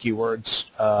can use keywords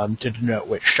to denote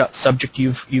which subject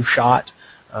you've shot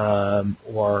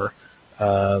or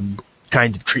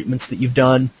kinds of treatments that you've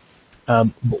done.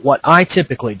 But what I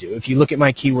typically do, if you look at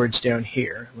my keywords down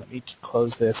here, let me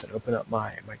close this and open up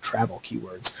my travel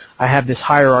keywords. I have this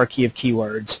hierarchy of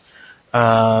keywords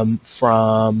from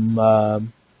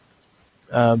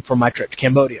my trip to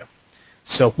Cambodia.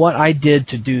 So what I did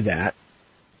to do that,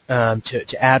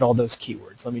 to add all those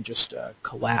keywords, let me just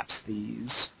collapse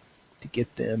these to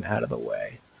get them out of the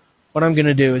way. What I'm going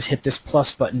to do is hit this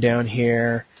plus button down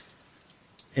here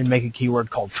and make a keyword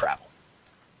called travel.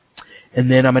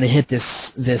 And then I'm going to hit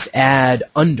this add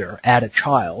a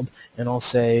child, and I'll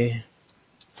say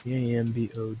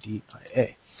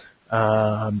Cambodia.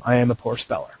 I am a poor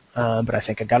speller, but I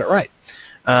think I got it right.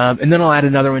 And then I'll add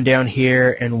another one down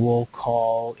here, and we'll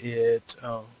call it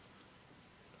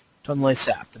Tonle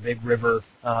Sap, the big river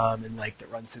and lake that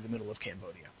runs through the middle of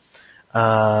Cambodia.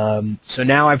 So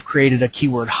now I've created a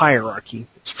keyword hierarchy.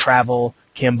 It's travel,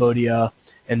 Cambodia,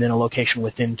 and then a location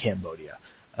within Cambodia.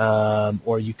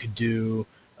 Or you could do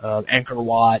Angkor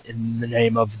Wat in the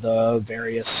name of the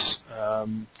various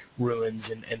ruins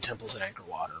and temples in Angkor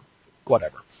Wat, or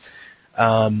whatever.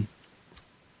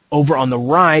 Over on the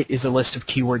right is a list of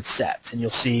keyword sets, and you'll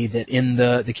see that in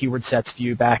the keyword sets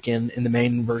view back in the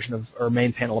main version of, or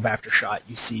main panel of AfterShot,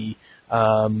 you see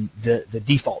the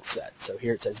default set. So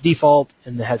here it says default,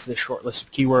 and it has this short list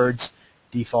of keywords,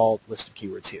 default list of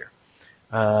keywords here.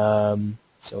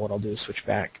 So what I'll do is switch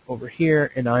back over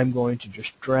here, and I'm going to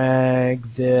just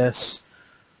drag this.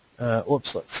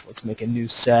 Whoops, let's make a new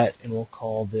set, and we'll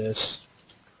call this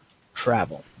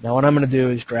travel. Now what I'm going to do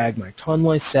is drag my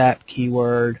Tonle Sap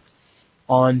keyword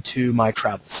onto my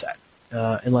travel set,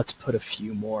 and let's put a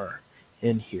few more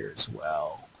in here as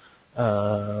well,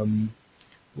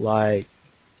 like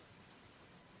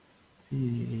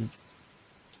pin.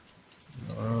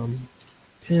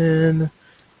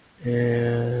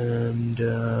 And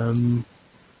then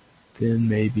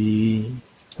maybe,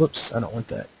 whoops, I don't want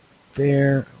that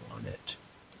there. I want it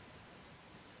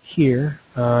here.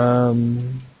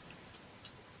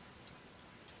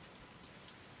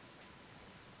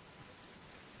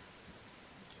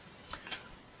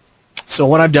 So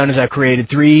what I've done is I've created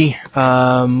 3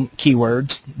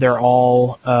 keywords. They're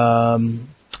all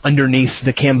underneath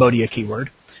the Cambodia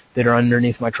keyword that are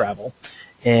underneath my travel.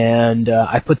 And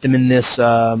I put them in this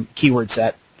keyword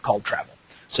set called travel.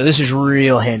 So this is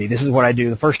real handy. This is what I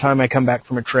do. The first time I come back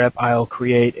from a trip, I'll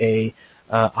create a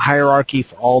hierarchy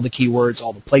for all the keywords,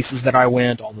 all the places that I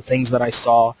went, all the things that I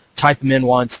saw, type them in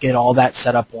once, get all that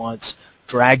set up once,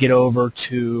 drag it over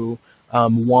to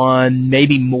one,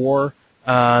 maybe more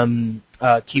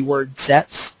keyword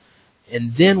sets.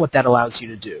 And then what that allows you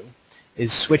to do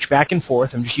is switch back and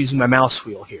forth. I'm just using my mouse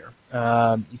wheel here.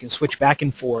 You can switch back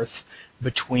and forth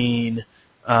between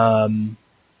the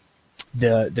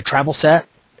travel set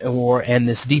and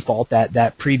this default,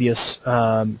 that previous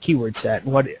keyword set.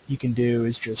 And what you can do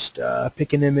is just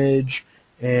pick an image,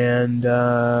 and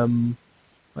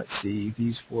let's see,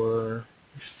 these were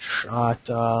shot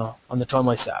on the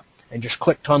Tonless app, and just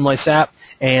click Tonless app,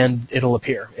 and it'll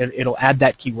appear. It'll add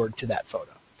that keyword to that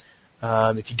photo.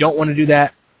 If you don't want to do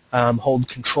that, hold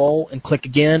Control and click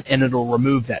again, and it'll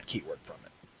remove that keyword from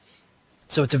it.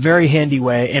 So it's a very handy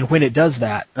way. And when it does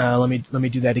that, let me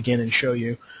do that again and show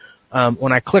you.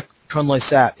 When I click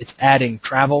Tonless app, it's adding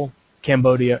travel,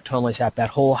 Cambodia, Tonless app,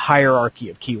 that whole hierarchy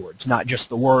of keywords, not just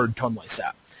the word Tonless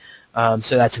app.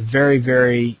 So that's a very,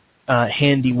 very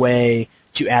handy way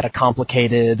to add a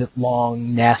complicated,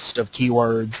 long nest of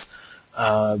keywords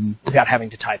without having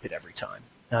to type it every time.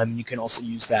 You can also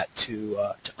use that to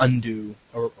undo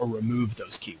or remove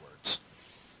those keywords.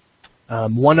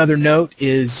 One other note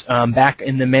is back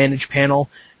in the Manage panel,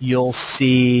 you'll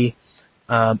see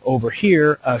over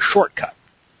here a shortcut.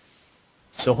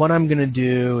 So what I'm going to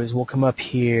do is we'll come up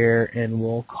here and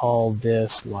we'll call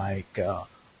this like,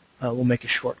 we'll make a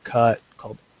shortcut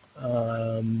called,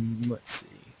 let's see,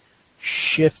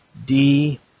 Shift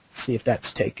D, see if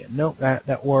that's taken. Nope,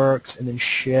 that works, and then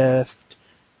Shift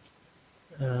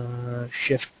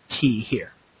T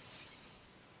here.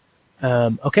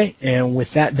 Okay, and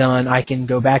with that done, I can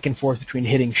go back and forth between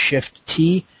hitting Shift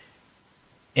T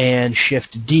and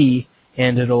Shift D,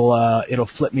 and it'll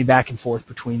flip me back and forth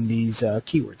between these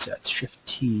keyword sets. Shift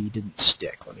T didn't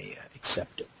stick. Let me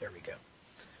accept it. There we go.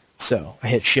 So I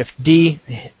hit Shift D,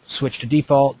 switch to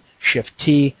default, Shift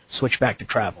T, switch back to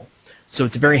travel. So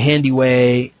it's a very handy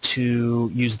way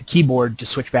to use the keyboard to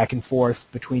switch back and forth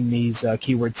between these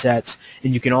keyword sets.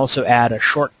 And you can also add a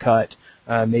shortcut.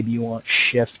 Maybe you want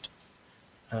Shift.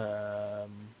 Let's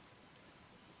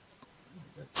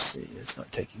see, it's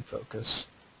not taking focus.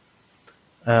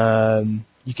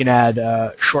 You can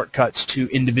add shortcuts to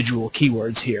individual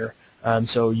keywords here.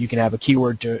 So you can have a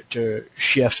keyword to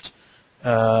shift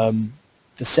the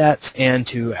sets and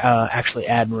to actually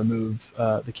add and remove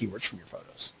the keywords from your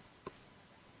photos.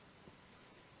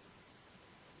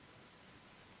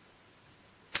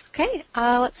 Okay,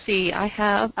 let's see. I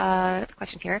have a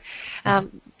question here.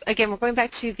 Again, we're going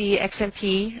back to the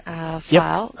XMP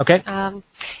file. Yep. Okay.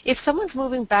 If someone's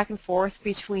moving back and forth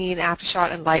between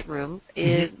AfterShot and Lightroom,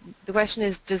 the question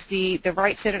is, does the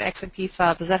right-centered XMP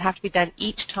file, does that have to be done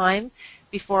each time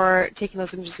before taking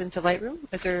those images into Lightroom?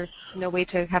 Is there no way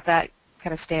to have that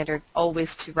kind of standard,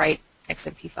 always to write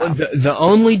XMP file? The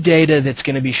only data that's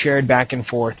going to be shared back and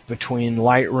forth between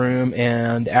Lightroom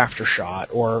and AfterShot,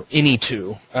 or any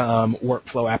two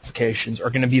workflow applications, are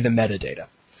going to be the metadata.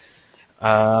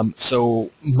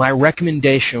 So my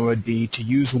recommendation would be to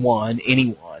use any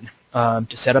one,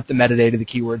 to set up the metadata, the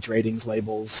keywords, ratings,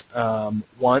 labels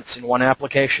once in one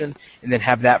application, and then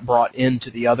have that brought into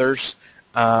the others,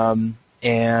 and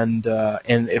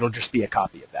it'll just be a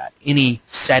copy of that. Any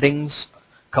settings,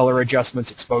 color adjustments,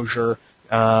 exposure,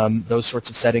 those sorts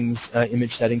of settings,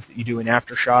 image settings that you do in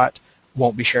AfterShot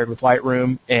won't be shared with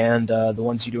Lightroom, and the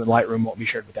ones you do in Lightroom won't be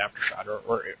shared with AfterShot,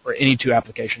 or any two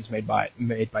applications made by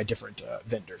different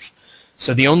vendors.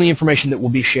 So the only information that will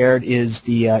be shared is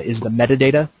the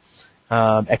metadata,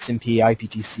 XMP,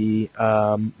 IPTC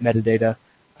metadata.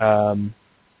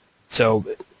 So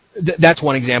that's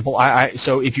one example.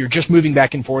 So if you're just moving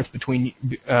back and forth between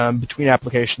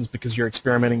applications because you're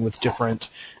experimenting with different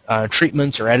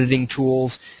treatments or editing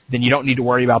tools, then you don't need to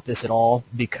worry about this at all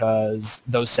because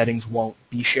those settings won't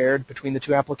be shared between the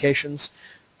two applications.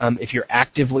 If you're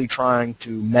actively trying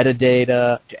to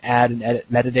add and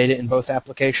edit metadata in both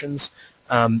applications,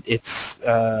 there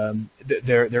are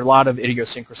a lot of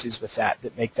idiosyncrasies with that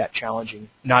make that challenging,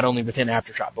 not only within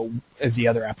AfterShot, but the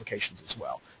other applications as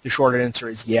well. The short answer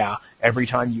is yeah, every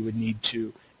time you would need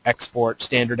to export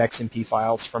standard XMP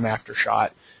files from AfterShot,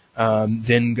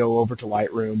 then go over to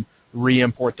Lightroom,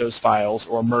 re-import those files,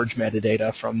 or merge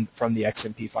metadata from the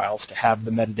XMP files to have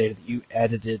the metadata that you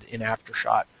edited in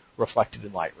AfterShot reflected in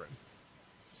Lightroom.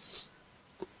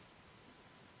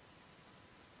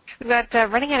 We've got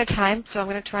running out of time, so I'm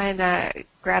going to try and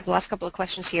grab the last couple of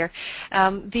questions here.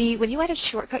 When you added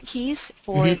shortcut keys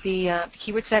for the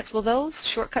keyword sets, will those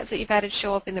shortcuts that you've added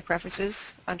show up in the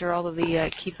preferences under all of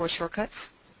the keyboard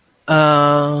shortcuts?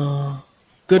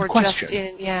 Good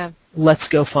question. Yeah. Let's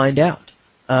go find out.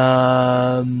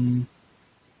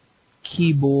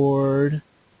 Keyboard.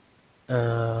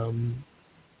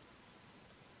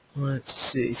 Let's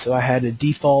see. So I had a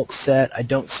default set. I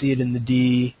don't see it in the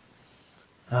D.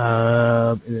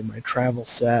 And then my travel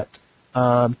set.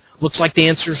 Looks like the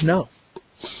answer is no.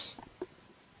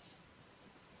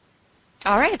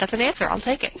 All right, that's an answer. I'll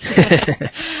take it.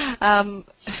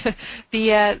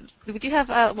 We do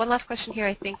have one last question here.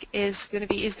 I think is going to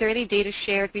be: is there any data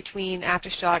shared between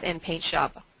AfterShot and Paint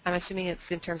Shop I'm assuming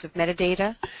it's in terms of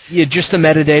metadata. Yeah, just the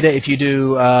metadata. If you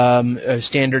do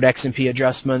standard XMP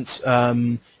adjustments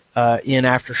in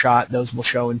AfterShot, those will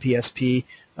show in PSP.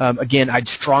 Again, I'd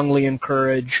strongly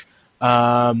encourage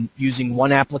using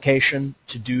one application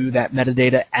to do that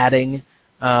metadata adding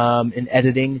and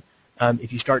editing.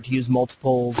 If you start to use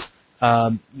multiples,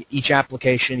 each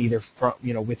application, either from,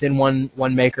 within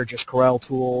one maker, just Corel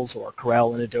tools, or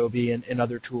Corel and Adobe and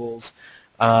other tools.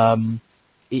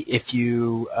 If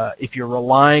you're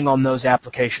relying on those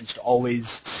applications to always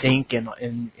sync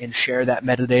and share that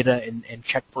metadata and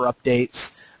check for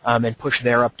updates and push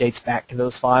their updates back to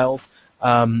those files,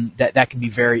 that can be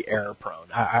very error prone.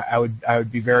 I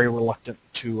would be very reluctant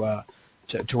to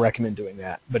recommend doing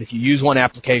that. But if you use one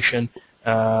application,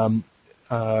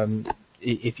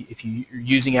 if you're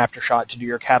using AfterShot to do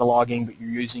your cataloging, but you're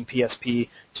using PSP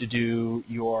to do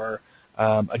your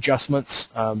adjustments,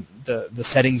 the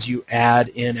settings you add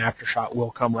in AfterShot will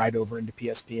come right over into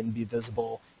PSP and be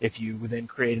visible. If you then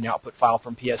create an output file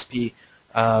from PSP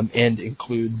and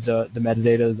include the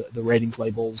metadata, the ratings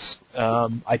labels,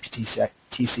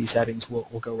 IPTC settings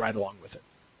will go right along with it.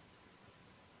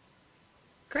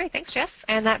 Great, thanks, Jeff.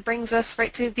 And that brings us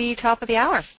right to the top of the hour.